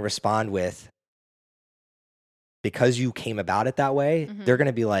probably going to respond with, because you came about it that way, they're going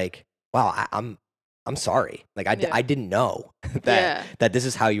to be like, wow, I'm sorry. Like, I didn't know that this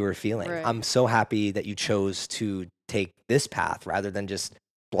is how you were feeling. Right. I'm so happy that you chose to take this path rather than just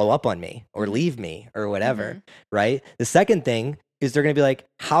blow up on me or leave me or whatever. Right? The second thing is they're going to be like,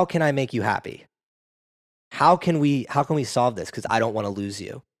 how can I make you happy? How can we solve this? Because I don't want to lose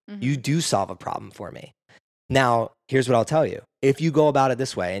you. You do solve a problem for me. Now, here's what I'll tell you. If you go about it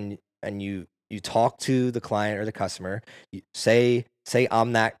this way and you talk to the client or the customer, you say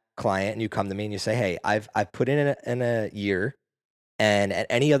I'm that client, and you come to me and you say, hey, I've put in a year, and at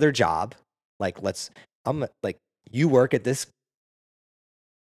any other job, you work at this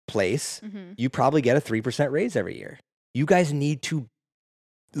place, you probably get a 3% raise every year. You guys need to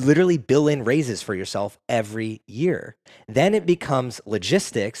literally bill in raises for yourself every year. Then it becomes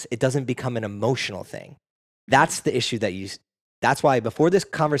logistics. It doesn't become an emotional thing. That's the issue that That's why before this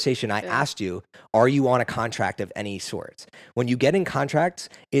conversation, I Yeah. asked you, are you on a contract of any sorts? When you get in contracts,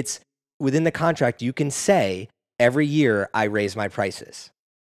 it's within the contract, you can say every year I raise my prices.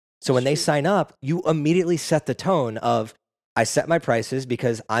 So when they Shoot. sign up, you immediately set the tone of, I set my prices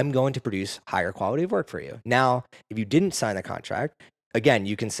because I'm going to produce higher quality of work for you. Now, if you didn't sign the contract, again,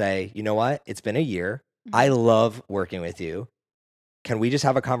 you can say, you know what? It's been a year. I love working with you. Can we just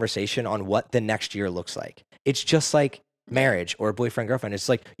have a conversation on what the next year looks like? It's just like marriage or boyfriend, girlfriend. It's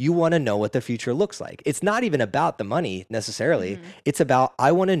like, you want to know what the future looks like. It's not even about the money necessarily. It's about,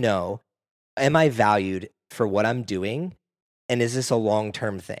 I want to know, am I valued for what I'm doing? And is this a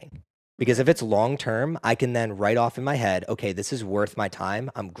long-term thing? Because if it's long-term, I can then write off in my head, okay, this is worth my time.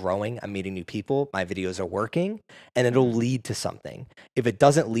 I'm growing. I'm meeting new people. My videos are working, and it'll lead to something. If it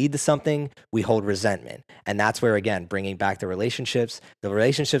doesn't lead to something, we hold resentment. And that's where, again, bringing back the relationships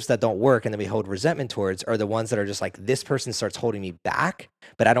that don't work and then we hold resentment towards are the ones that are just like, this person starts holding me back,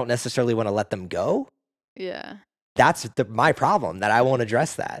 but I don't necessarily want to let them go. Yeah. That's my problem, that I won't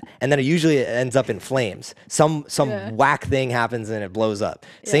address that. And then it usually ends up in flames. Some whack thing happens and it blows up.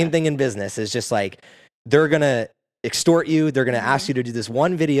 Same thing in business. Is just like, they're going to extort you. They're going to ask you to do this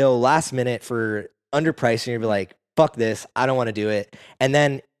one video last minute for underpriced. And you'll be like, fuck this. I don't want to do it. And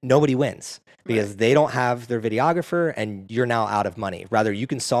then nobody wins because they don't have their videographer and you're now out of money. Rather, you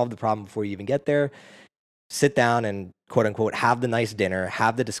can solve the problem before you even get there. Sit down and quote unquote, have the nice dinner,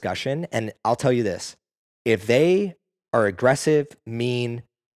 have the discussion. And I'll tell you this. If they are aggressive, mean,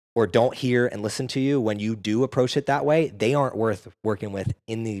 or don't hear and listen to you when you do approach it that way, they aren't worth working with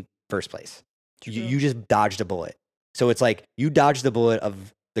in the first place. You just dodged a bullet. So it's like you dodged the bullet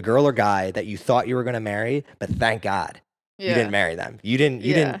of the girl or guy that you thought you were going to marry, but thank God you didn't marry them. You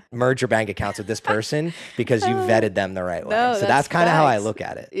didn't merge your bank accounts with this person because you vetted them the right way. No, so that's kind of how I facts. look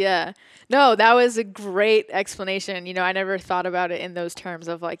at it. Yeah. No, that was a great explanation. You know, I never thought about it in those terms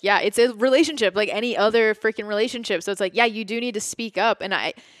of like, yeah, it's a relationship like any other freaking relationship. So it's like, yeah, you do need to speak up.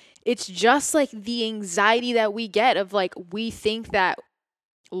 And it's just like the anxiety that we get of like, we think that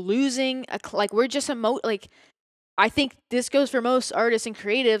losing, like we're just like, I think this goes for most artists and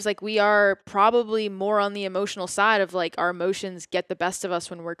creatives. Like we are probably more on the emotional side of like our emotions get the best of us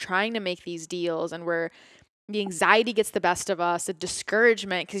when we're trying to make these deals and the anxiety gets the best of us, the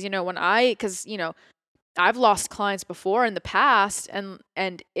discouragement. Cause I've lost clients before in the past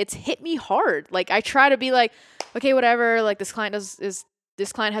and it's hit me hard. Like I try to be like, okay, whatever, like this client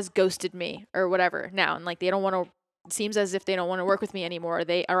has ghosted me or whatever now. And like, they don't want to, it seems as if they don't want to work with me anymore.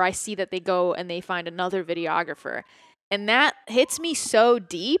 Or I see that they go and they find another videographer. And that hits me so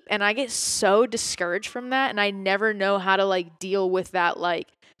deep and I get so discouraged from that. And I never know how to like deal with that. Like,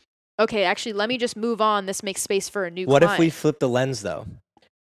 okay, actually, let me just move on. This makes space for a new client. What if we flip the lens though?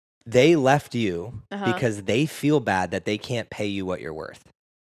 They left you because they feel bad that they can't pay you what you're worth.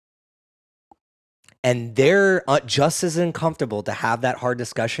 And they're just as uncomfortable to have that hard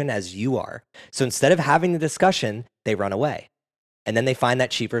discussion as you are. So instead of having the discussion, they run away. And then they find that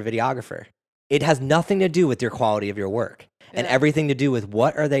cheaper videographer. It has nothing to do with your quality of your work and everything to do with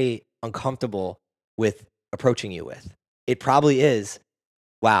what are they uncomfortable with approaching you with. It probably is,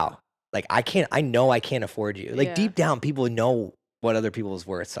 wow, like I know I can't afford you. Like deep down, people know what other people's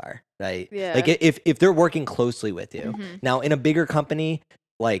worths are, right? Yeah. Like if they're working closely with you. Now in a bigger company,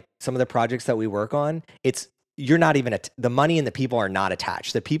 like some of the projects that we work on, you're not even, the money and the people are not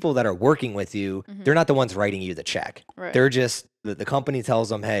attached. The people that are working with you, they're not the ones writing you the check. Right. They're just, the company tells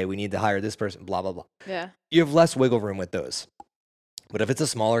them, hey, we need to hire this person, blah, blah, blah. Yeah. You have less wiggle room with those. But if it's a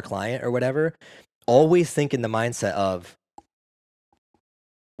smaller client or whatever, always think in the mindset of,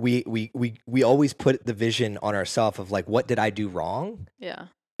 we always put the vision on ourselves of like, what did I do wrong? Yeah.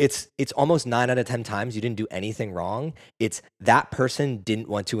 It's almost 9 out of 10 times you didn't do anything wrong. It's that person didn't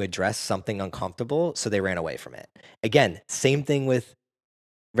want to address something uncomfortable, so they ran away from it. Again, same thing with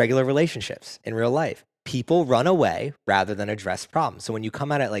regular relationships in real life. People run away rather than address problems. So when you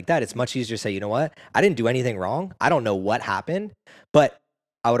come at it like that, it's much easier to say, you know what? I didn't do anything wrong. I don't know what happened. But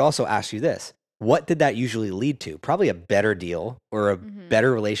I would also ask you this. What did that usually lead to? Probably a better deal or a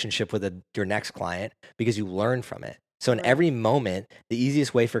better relationship with your next client because you learned from it. So in every moment, the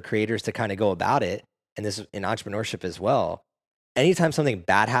easiest way for creators to kind of go about it, and this is in entrepreneurship as well, anytime something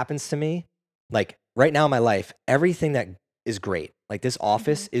bad happens to me, like right now in my life, everything that is great, like this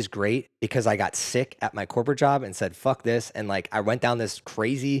office is great because I got sick at my corporate job and said, fuck this. And like, I went down this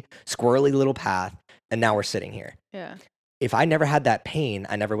crazy squirrely little path and now we're sitting here. Yeah. If I never had that pain,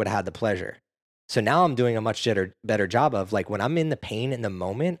 I never would have had the pleasure. So now I'm doing a much better job of like, when I'm in the pain in the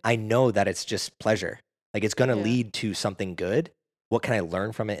moment, I know that it's just pleasure. Like it's going to lead to something good. What can I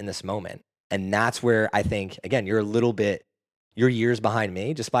learn from it in this moment? And that's where I think, again, you're a little bit you're years behind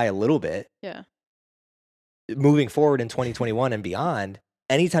me just by a little bit. Yeah. Moving forward in 2021 and beyond,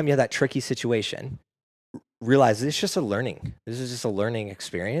 anytime you have that tricky situation, realize it's just a learning. This is just a learning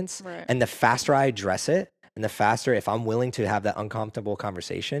experience. Right. And the faster I address it, and the faster, if I'm willing to have that uncomfortable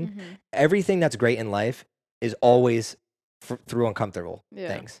conversation, Mhm. everything that's great in life is always through uncomfortable Yeah.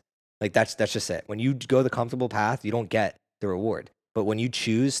 things. Like that's just it. When you go the comfortable path, you don't get the reward. But when you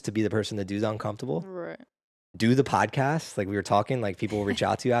choose to be the person to do the uncomfortable, Right. do the podcast, like we were talking, like people will reach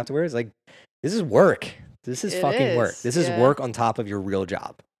out to you afterwards. Like this is work. This is It fucking work. is, This is yeah. work on top of your real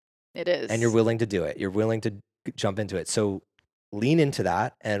job. It is. And you're willing to do it. You're willing to jump into it. So lean into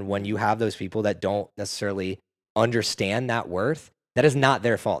that. And when you have those people that don't necessarily understand that worth, that is not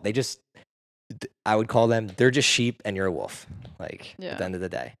their fault. They just, I would call them, they're just sheep and you're a wolf. Like Yeah. at the end of the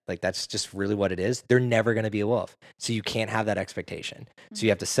day, like that's just really what it is. They're never going to be a wolf. So you can't have that expectation. So you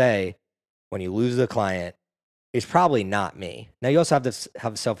have to say, when you lose the client, it's probably not me. Now you also have to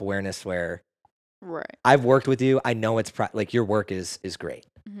have self-awareness where Right. I've worked with you. I know it's like your work is great,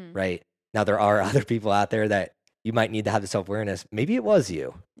 Mhm. right? Now there are other people out there that you might need to have the self-awareness. Maybe it was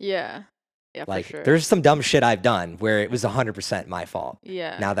you. Yeah. Yeah, Like for sure. there's some dumb shit I've done where it was 100% my fault.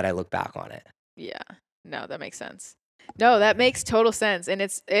 Yeah. Now that I look back on it. Yeah. No, that makes sense. No, that makes total sense. And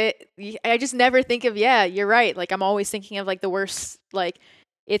I just never think of, yeah, you're right. Like I'm always thinking of like the worst, like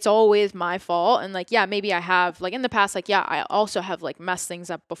it's always my fault. And like, yeah, maybe I have like in the past, like, yeah, I also have like messed things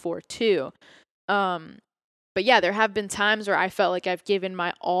up before too. But yeah, there have been times where I felt like I've given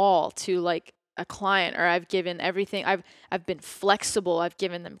my all to like a client, or I've given everything. I've been flexible. I've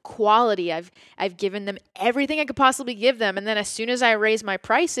given them quality. I've given them everything I could possibly give them. And then as soon as I raise my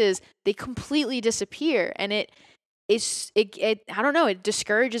prices, they completely disappear. And it I don't know, it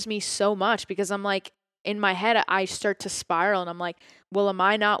discourages me so much because I'm like, in my head, I start to spiral and I'm like, well, am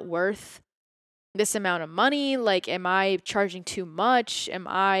I not worth this amount of money? Like, am I charging too much?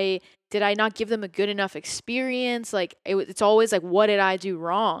 Did I not give them a good enough experience? Like, it's always like, what did I do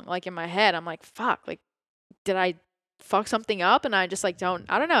wrong? Like, in my head, I'm like, fuck, like, did I fuck something up? And I just like, I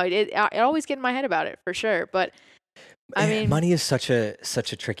don't know. I always get in my head about it for sure. But I mean, money is such a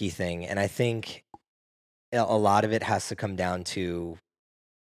tricky thing. And I think a lot of it has to come down to,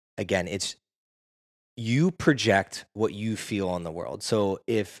 again, it's you project what you feel on the world. So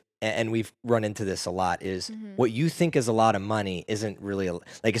and we've run into this a lot, is what you think is a lot of money isn't really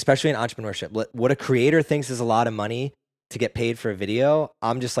like, especially in entrepreneurship, what a creator thinks is a lot of money to get paid for a video.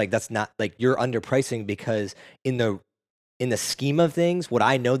 I'm just like, that's not, like, you're underpricing, because in the scheme of things, what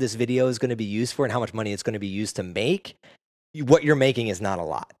I know this video is going to be used for and how much money it's going to be used to make, what you're making is not a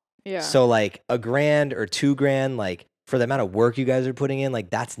lot. yeah. So like $1,000 or $2,000, like for the amount of work you guys are putting in, like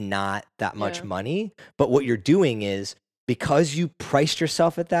that's not that much Yeah. money. But what you're doing is, because you priced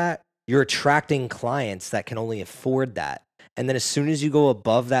yourself at that, you're attracting clients that can only afford that. And then as soon as you go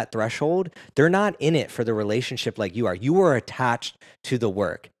above that threshold, they're not in it for the relationship like you are. You are attached to the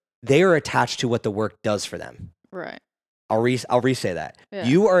work. They are attached to what the work does for them. Right. I'll re-say that. Yeah.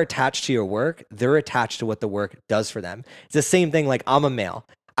 You are attached to your work. They're attached to what the work does for them. It's the same thing. Like, I'm a male.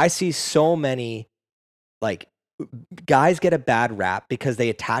 I see so many, like, guys get a bad rap because they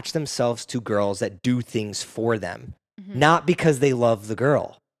attach themselves to girls that do things for them, not because they love the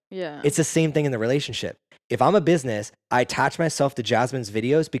girl. Yeah. It's the same thing in the relationship. If I'm a business, I attach myself to Jasmine's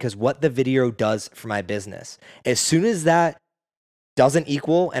videos because what the video does for my business. As soon as that doesn't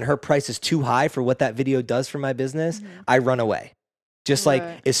equal and her price is too high for what that video does for my business, I run away. Just like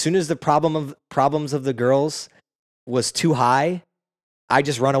Right. as soon as the problems of the girls was too high, I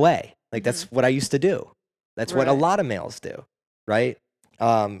just run away. Like that's what I used to do. That's what a Right. lot of males do, right?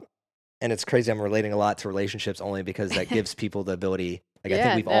 And it's crazy. I'm relating a lot to relationships only because that gives people the ability. Like, I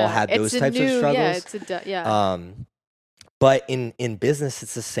think we've all had those types of struggles. Yeah. But in business,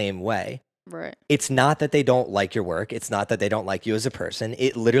 it's the same way. Right. It's not that they don't like your work. It's not that they don't like you as a person.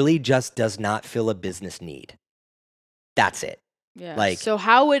 It literally just does not fill a business need. That's it. Yeah. Like- so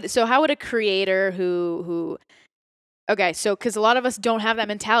how would a creator who okay, so because a lot of us don't have that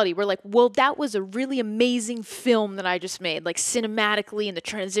mentality. We're like, well, that was a really amazing film that I just made, like cinematically and the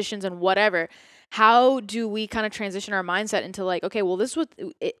transitions and whatever. How do we kind of transition our mindset into like, okay, well, this is what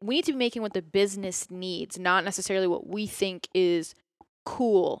we need to be making what the business needs, not necessarily what we think is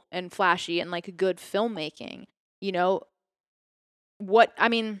cool and flashy and like good filmmaking, you know?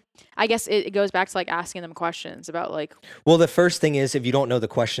 I guess it goes back to like asking them questions about like, Well, the first thing is, if you don't know the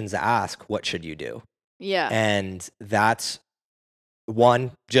questions to ask, what should you do? yeah, And that's one,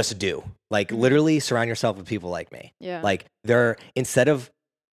 just do. Like, literally surround yourself with people like me. yeah, Like,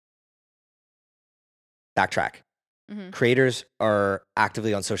 backtrack. Creators are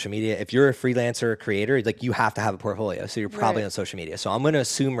actively on social media. If you're a freelancer or creator, like you have to have a portfolio. So you're probably Right. on social media. So I'm going to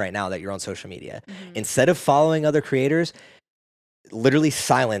assume right now that you're on social media. Instead of following other creators, literally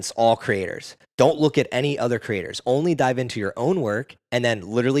silence all creators. Don't look at any other creators. Only dive into your own work and then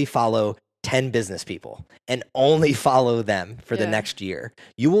literally follow 10 business people and only follow them for the Yeah. next year.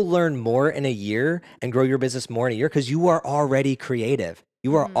 You will learn more in a year and grow your business more in a year because you are already creative.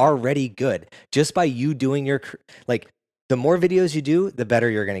 You are already good just by you doing your, like, the more videos you do, the better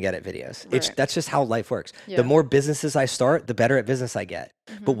you're going to get at videos. Right. That's just how life works. Yeah. The more businesses I start, the better at business I get.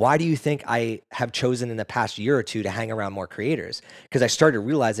 But why do you think I have chosen in the past year or two to hang around more creators? Because I started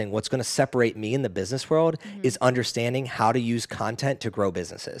realizing what's going to separate me in the business world is understanding how to use content to grow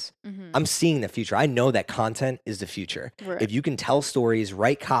businesses. I'm seeing the future. I know that content is the future. Right. If you can tell stories,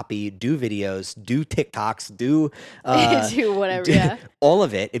 write copy, do videos, do TikToks, do Do whatever. Yeah. all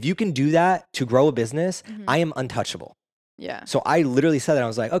of it. If you can do that to grow a business, I am untouchable. Yeah. So I literally said that. I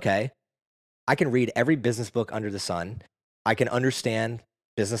was like, okay, I can read every business book under the sun. I can understand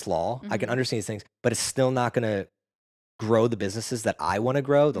business law. I can understand these things, but it's still not going to grow the businesses that I want to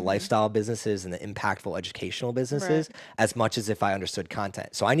grow, the lifestyle businesses and the impactful educational businesses, as much as if I understood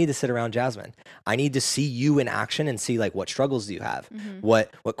content. So I need to sit around Jasmine. I need to see you in action and see, like, what struggles do you have?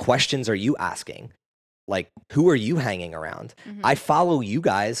 What questions are you asking? Like, who are you hanging around? I follow you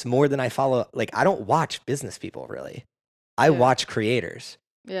guys more than I follow, like, I don't watch business people really. I watch creators.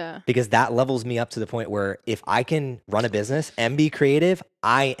 Yeah. Because that levels me up to the point where if I can run a business and be creative,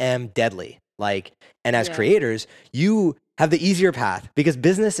 I am deadly. Like, and as creators, you have the easier path because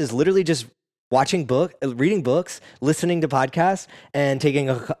business is literally just reading books, listening to podcasts, and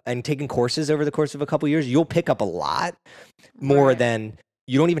taking courses over the course of a couple years. You'll pick up a lot more than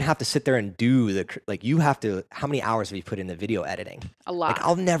you don't even have to sit there and do you have to. How many hours have you put into video editing? A lot. Like,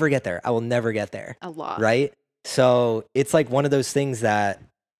 I'll never get there. I will never get there. A lot. Right? So it's like one of those things that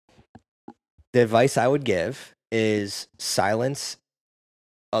the advice I would give is silence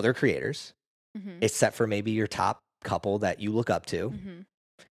other creators, except for maybe your top couple that you look up to.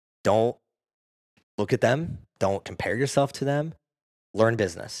 Don't look at them. Don't compare yourself to them. Learn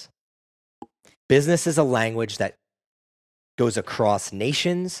business. Business is a language that goes across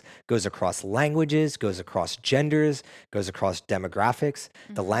nations, goes across languages, goes across genders, goes across demographics.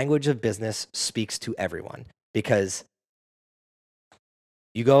 The language of business speaks to everyone because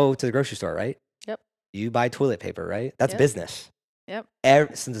you go to the grocery store, right? Yep. You buy toilet paper, right? That's business. Yep.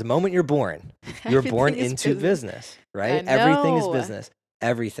 Since the moment you're born, you're born into business, right? I Everything is know. business.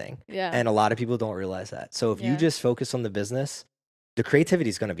 Everything. Yeah. And a lot of people don't realize that. So if you just focus on the business, the creativity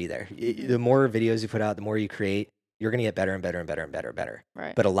is going to be there. The more videos you put out, the more you create, you're going to get better and better and better and better and better.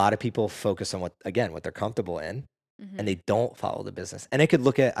 Right. But a lot of people focus on what they're comfortable in, and they don't follow the business. And it could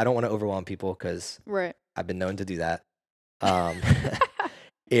look at, I don't want to overwhelm people because I've been known to do that.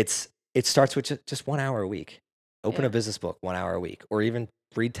 It starts with just 1 hour a week. Open a business book 1 hour a week, or even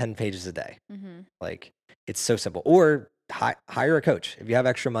read 10 pages a day. Like, it's so simple. Or hire a coach. If you have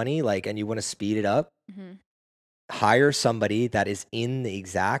extra money, like, and you want to speed it up, hire somebody that is in the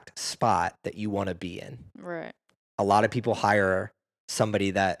exact spot that you want to be in. Right. A lot of people hire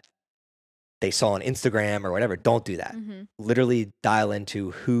somebody that they saw on Instagram or whatever. Don't do that. Literally dial into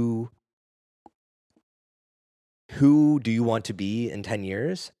who do you want to be in 10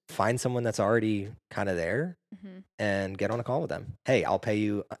 years? Find someone that's already kind of there and get on a call with them. Hey, I'll pay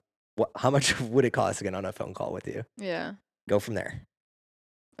you. How much would it cost to get on a phone call with you? Yeah. Go from there.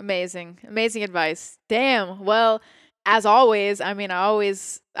 Amazing. Amazing advice. Damn. Well, as always, I mean, I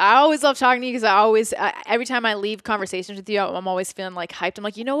always love talking to you because every time I leave conversations with you, I'm always feeling like hyped. I'm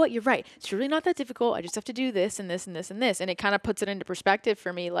like, you know what? You're right. It's really not that difficult. I just have to do this and this and this and this. And it kind of puts it into perspective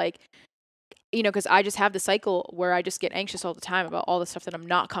for me. Like, you know, because I just have the cycle where I just get anxious all the time about all the stuff that I'm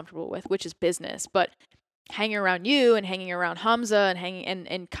not comfortable with, which is business. But hanging around you and hanging around Hamza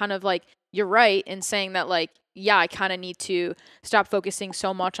and kind of like, you're right in saying that, like, yeah, I kind of need to stop focusing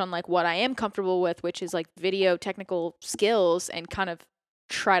so much on like what I am comfortable with, which is like video technical skills, and kind of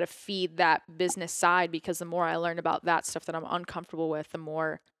try to feed that business side, because the more I learn about that stuff that I'm uncomfortable with,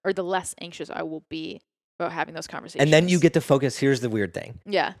 the less anxious I will be about having those conversations. And then you get to focus. Here's the weird thing.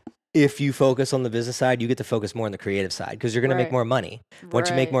 Yeah. If you focus on the business side, you get to focus more on the creative side because you're going to make more money. Once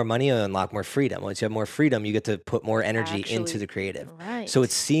you make more money, you unlock more freedom. Once you have more freedom, you get to put more energy into the creative. Right. So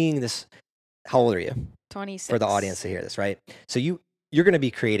it's seeing this. How old are you? 26. For the audience to hear this, right? So you're going to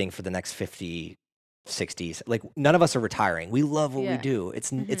be creating for the next 50, 60s. Like, none of us are retiring. We love what we do.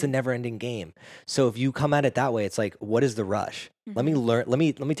 It's a never-ending game. So if you come at it that way, it's like, what is the rush? Let me learn. Let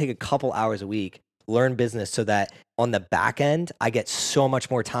me take a couple hours a week learn business so that on the back end, I get so much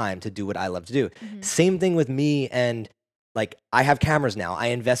more time to do what I love to do. Same thing with me. And like, I have cameras now. I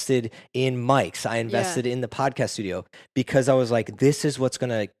invested in mics. I invested in the podcast studio because I was like, this is what's going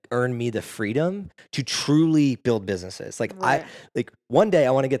to earn me the freedom to truly build businesses. Like one day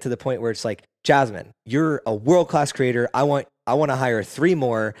I want to get to the point where it's like, Jasmine, you're a world-class creator. I want to hire 3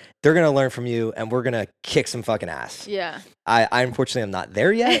 more. They're going to learn from you and we're going to kick some fucking ass. Yeah. I unfortunately am not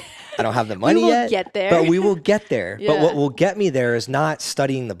there yet. I don't have the money yet. Get there. But we will get there. But what will get me there is not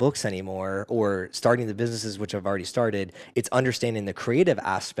studying the books anymore or starting the businesses, which I've already started. It's understanding the creative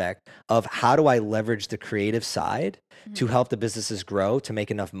aspect of how do I leverage the creative side to help the businesses grow, to make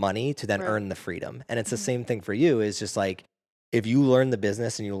enough money to then earn the freedom. And it's the same thing for you. Is just like, if you learn the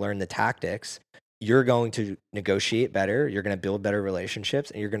business and you learn the tactics, you're going to negotiate better, you're going to build better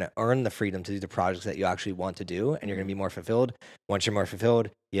relationships, and you're going to earn the freedom to do the projects that you actually want to do, and you're going to be more fulfilled. Once you're more fulfilled,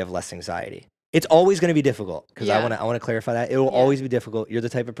 you have less anxiety. It's always going to be difficult, because I want to clarify that. It will always be difficult. You're the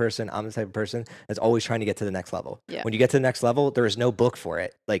type of person, I'm the type of person that's always trying to get to the next level. When you get to the next level, there is no book for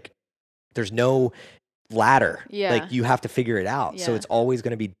it. Like, there's no ladder. Like, you have to figure it out. So it's always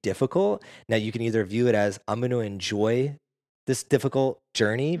going to be difficult. Now, you can either view it as, I'm going to enjoy this difficult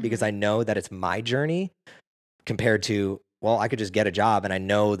journey because I know that it's my journey, compared to, well, I could just get a job and I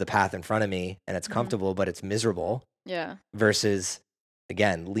know the path in front of me and it's comfortable, but it's miserable. Versus,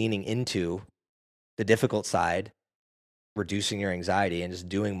 again, leaning into the difficult side, reducing your anxiety and just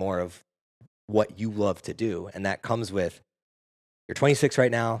doing more of what you love to do. And that comes with, you're 26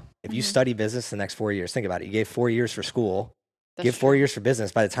 right now. If you study business the next 4 years, think about it. You gave 4 years for school. Give 4 years for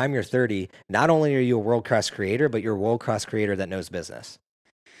business. By the time you're 30, not only are you a world-class creator, but you're a world-class creator that knows business.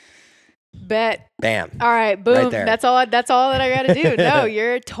 Bet. Bam. All right. Boom. Right there. That's all that I got to do. No,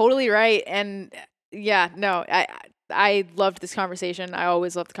 you're totally right. And I loved this conversation. I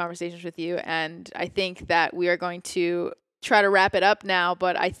always love the conversations with you. And I think that we are going to try to wrap it up now,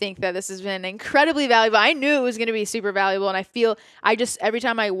 but I think that this has been incredibly valuable. I knew it was going to be super valuable. And I feel every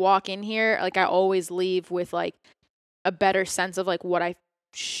time I walk in here, like, I always leave with like a better sense of like what I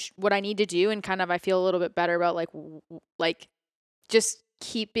need to do, and kind of I feel a little bit better about like just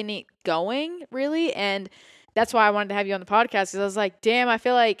keeping it going, really. And that's why I wanted to have you on the podcast, because I was like, damn, I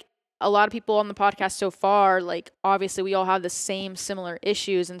feel like a lot of people on the podcast so far, like, obviously we all have the same similar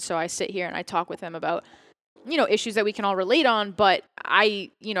issues, and so I sit here and I talk with them about, you know, issues that we can all relate on. But I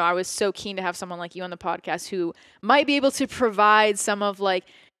was so keen to have someone like you on the podcast who might be able to provide some of like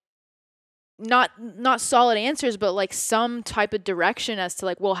not solid answers, but like some type of direction as to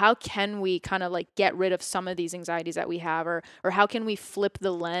like, well, how can we kind of like get rid of some of these anxieties that we have, or how can we flip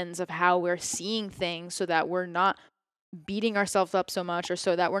the lens of how we're seeing things so that we're not beating ourselves up so much, or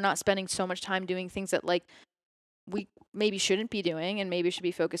so that we're not spending so much time doing things that like we maybe shouldn't be doing and maybe should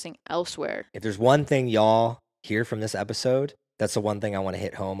be focusing elsewhere. If there's one thing y'all hear from this episode, that's the one thing I want to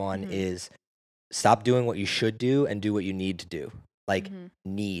hit home on, is stop doing what you should do and do what you need to do. Like,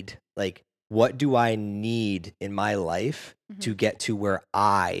 what do I need in my life to get to where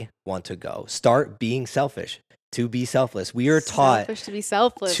I want to go? Start being selfish, to be selfless. We are taught to be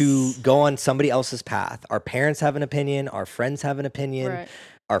selfless, to go on somebody else's path. Our parents have an opinion. Our friends have an opinion. Right.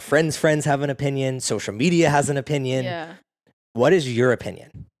 Our friends' friends have an opinion. Social media has an opinion. Yeah. What is your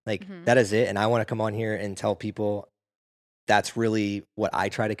opinion? Like, that is it. And I want to come on here and tell people that's really what I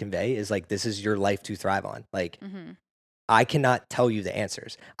try to convey, is like, this is your life to thrive on. Like, I cannot tell you the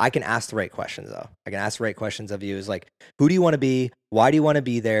answers. I can ask the right questions, though. I can ask the right questions of you, is like, who do you want to be? Why do you want to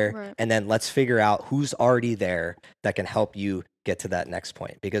be there? Right. And then let's figure out who's already there that can help you get to that next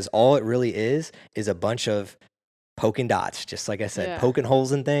point. Because all it really is a bunch of poking dots, just like I said, poking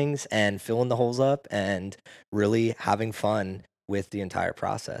holes in things and filling the holes up and really having fun with the entire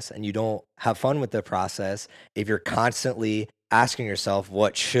process. And you don't have fun with the process if you're constantly asking yourself,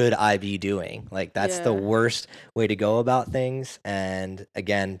 what should I be doing? Like, that's the worst way to go about things. And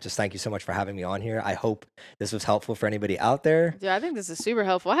again, just thank you so much for having me on here. I hope this was helpful for anybody out there. Yeah, I think this is super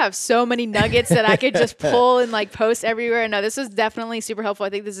helpful. I have so many nuggets that I could just pull and like post everywhere. No, this was definitely super helpful. I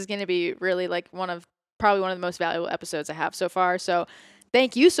think this is going to be really like probably one of the most valuable episodes I have so far. So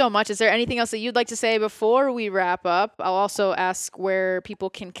thank you so much. Is there anything else that you'd like to say before we wrap up? I'll also ask where people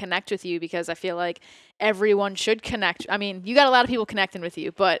can connect with you, because I feel like everyone should connect. I mean, you got a lot of people connecting with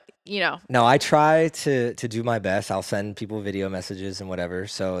you, but you know. No, I try to do my best. I'll send people video messages and whatever.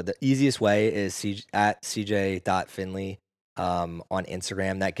 So the easiest way is at cj.finley on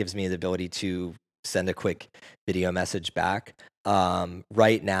Instagram. That gives me the ability to send a quick video message back.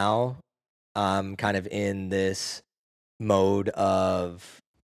 Right now, I'm kind of in this mode of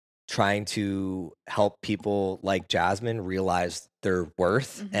trying to help people like Jasmine realize their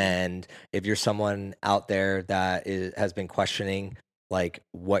worth. Mhm. And if you're someone out there that has been questioning like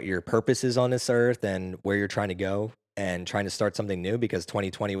what your purpose is on this earth and where you're trying to go and trying to start something new because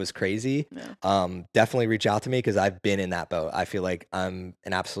 2020 was crazy, Yeah. definitely reach out to me because I've been in that boat. I feel like I'm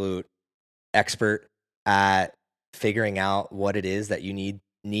an absolute expert at figuring out what it is that you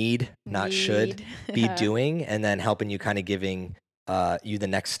need, not should Need. be Yeah. doing, and then helping you kind of giving you the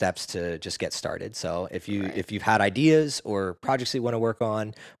next steps to just get started. So Right. if you've had ideas or projects that you want to work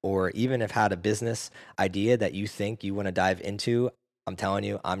on, or even have had a business idea that you think you want to dive into, I'm telling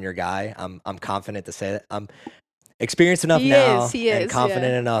you, I'm your guy. I'm confident to say that. I'm experienced enough now He and is,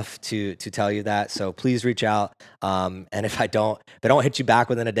 confident yeah. enough to tell you that. So please reach out. And if I don't hit you back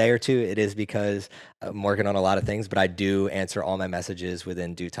within a day or two, it is because I'm working on a lot of things, but I do answer all my messages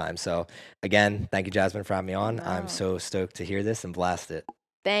within due time. So again, thank you, Jasmine, for having me on. I'm No. so stoked to hear this and blast it.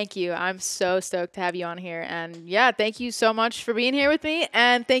 Thank you. I'm so stoked to have you on here. And yeah, thank you so much for being here with me.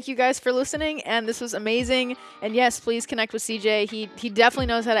 And thank you guys for listening. And this was amazing. And yes, please connect with CJ. He definitely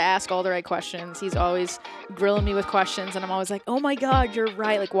knows how to ask all the right questions. He's always grilling me with questions. And I'm always like, oh my God, you're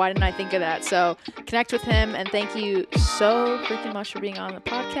right. Like, why didn't I think of that? So connect with him. And thank you so freaking much for being on the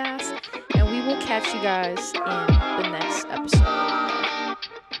podcast. And we will catch you guys in the next episode.